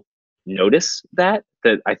still notice that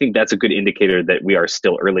I think that's a good indicator that we are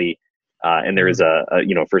still early and there is a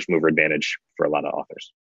first mover advantage for a lot of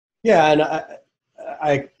authors. Yeah, and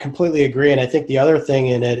I completely agree. And I think the other thing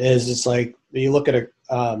in it is it's like you look at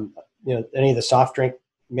any of the soft drink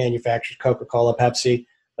manufacturers, Coca-Cola, Pepsi,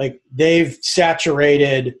 like they've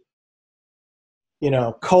saturated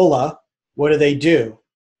cola. What do?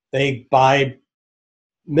 They buy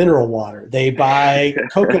mineral water. They buy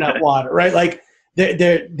coconut water, right? Like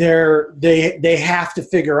they have to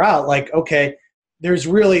figure out like, okay, there's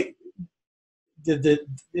really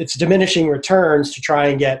it's diminishing returns to try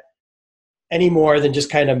and get any more than just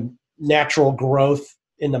kind of natural growth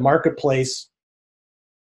in the marketplace,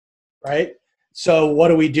 right? So what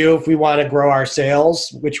do we do if we want to grow our sales,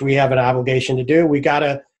 which we have an obligation to do? We got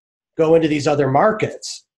to go into these other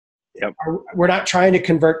markets. Yep. We're not trying to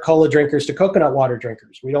convert cola drinkers to coconut water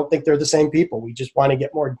drinkers. We don't think they're the same people. We just want to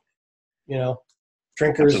get more,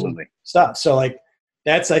 drinkers Absolutely. and stuff. So like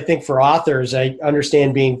that's, I think for authors, I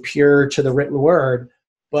understand being pure to the written word,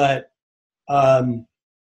 but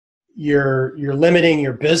you're limiting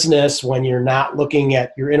your business when you're not looking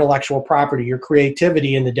at your intellectual property, your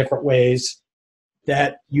creativity in the different ways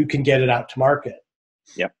that you can get it out to market.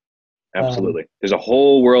 Yep. Absolutely. There's a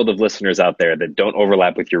whole world of listeners out there that don't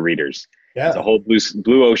overlap with your readers. Yeah. There's a whole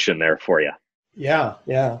blue ocean there for you. Yeah.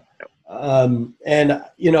 Yeah. And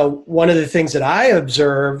one of the things that I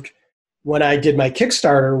observed when I did my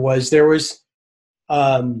Kickstarter was there was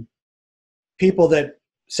people that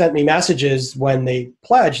sent me messages when they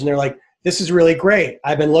pledged and they're like, this is really great.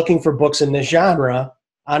 I've been looking for books in this genre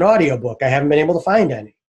on audiobook. I haven't been able to find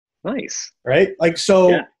any. Nice. Right? Like, so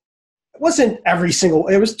yeah. It wasn't every single,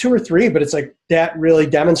 it was 2 or 3, but it's like that really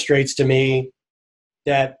demonstrates to me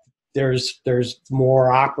that there's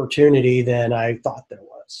more opportunity than I thought there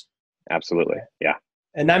was. Absolutely. Yeah.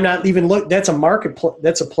 And I'm not even that's a market,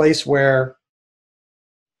 that's a place where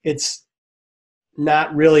it's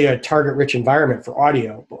not really a target rich environment for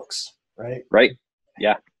audiobooks, right? Right.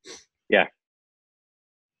 Yeah. Yeah.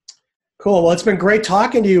 Cool. Well, it's been great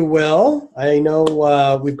talking to you, Will. I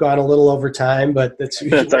know we've gone a little over time, but that's all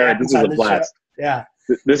right. This was a blast. Show. Yeah.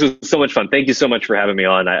 This was so much fun. Thank you so much for having me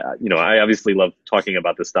on. I obviously love talking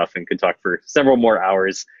about this stuff and could talk for several more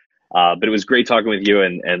hours. But it was great talking with you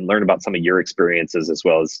and learn about some of your experiences as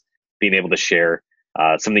well as being able to share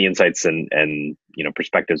some of the insights and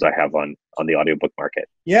perspectives I have on the audiobook market.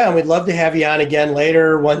 Yeah, and we'd love to have you on again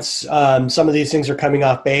later once some of these things are coming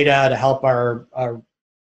off beta to help our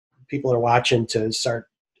people are watching to start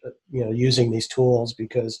using these tools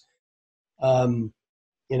because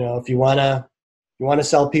if you want to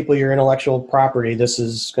sell people your intellectual property, this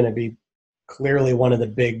is going to be clearly one of the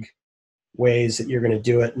big ways that you're going to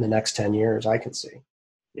do it in the next 10 years, I can see.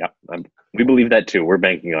 Yeah, we believe that too. We're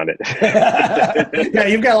banking on it. Yeah,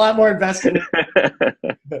 you've got a lot more invested in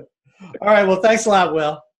it. All right, well, thanks a lot,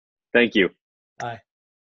 Will. Thank you. Bye.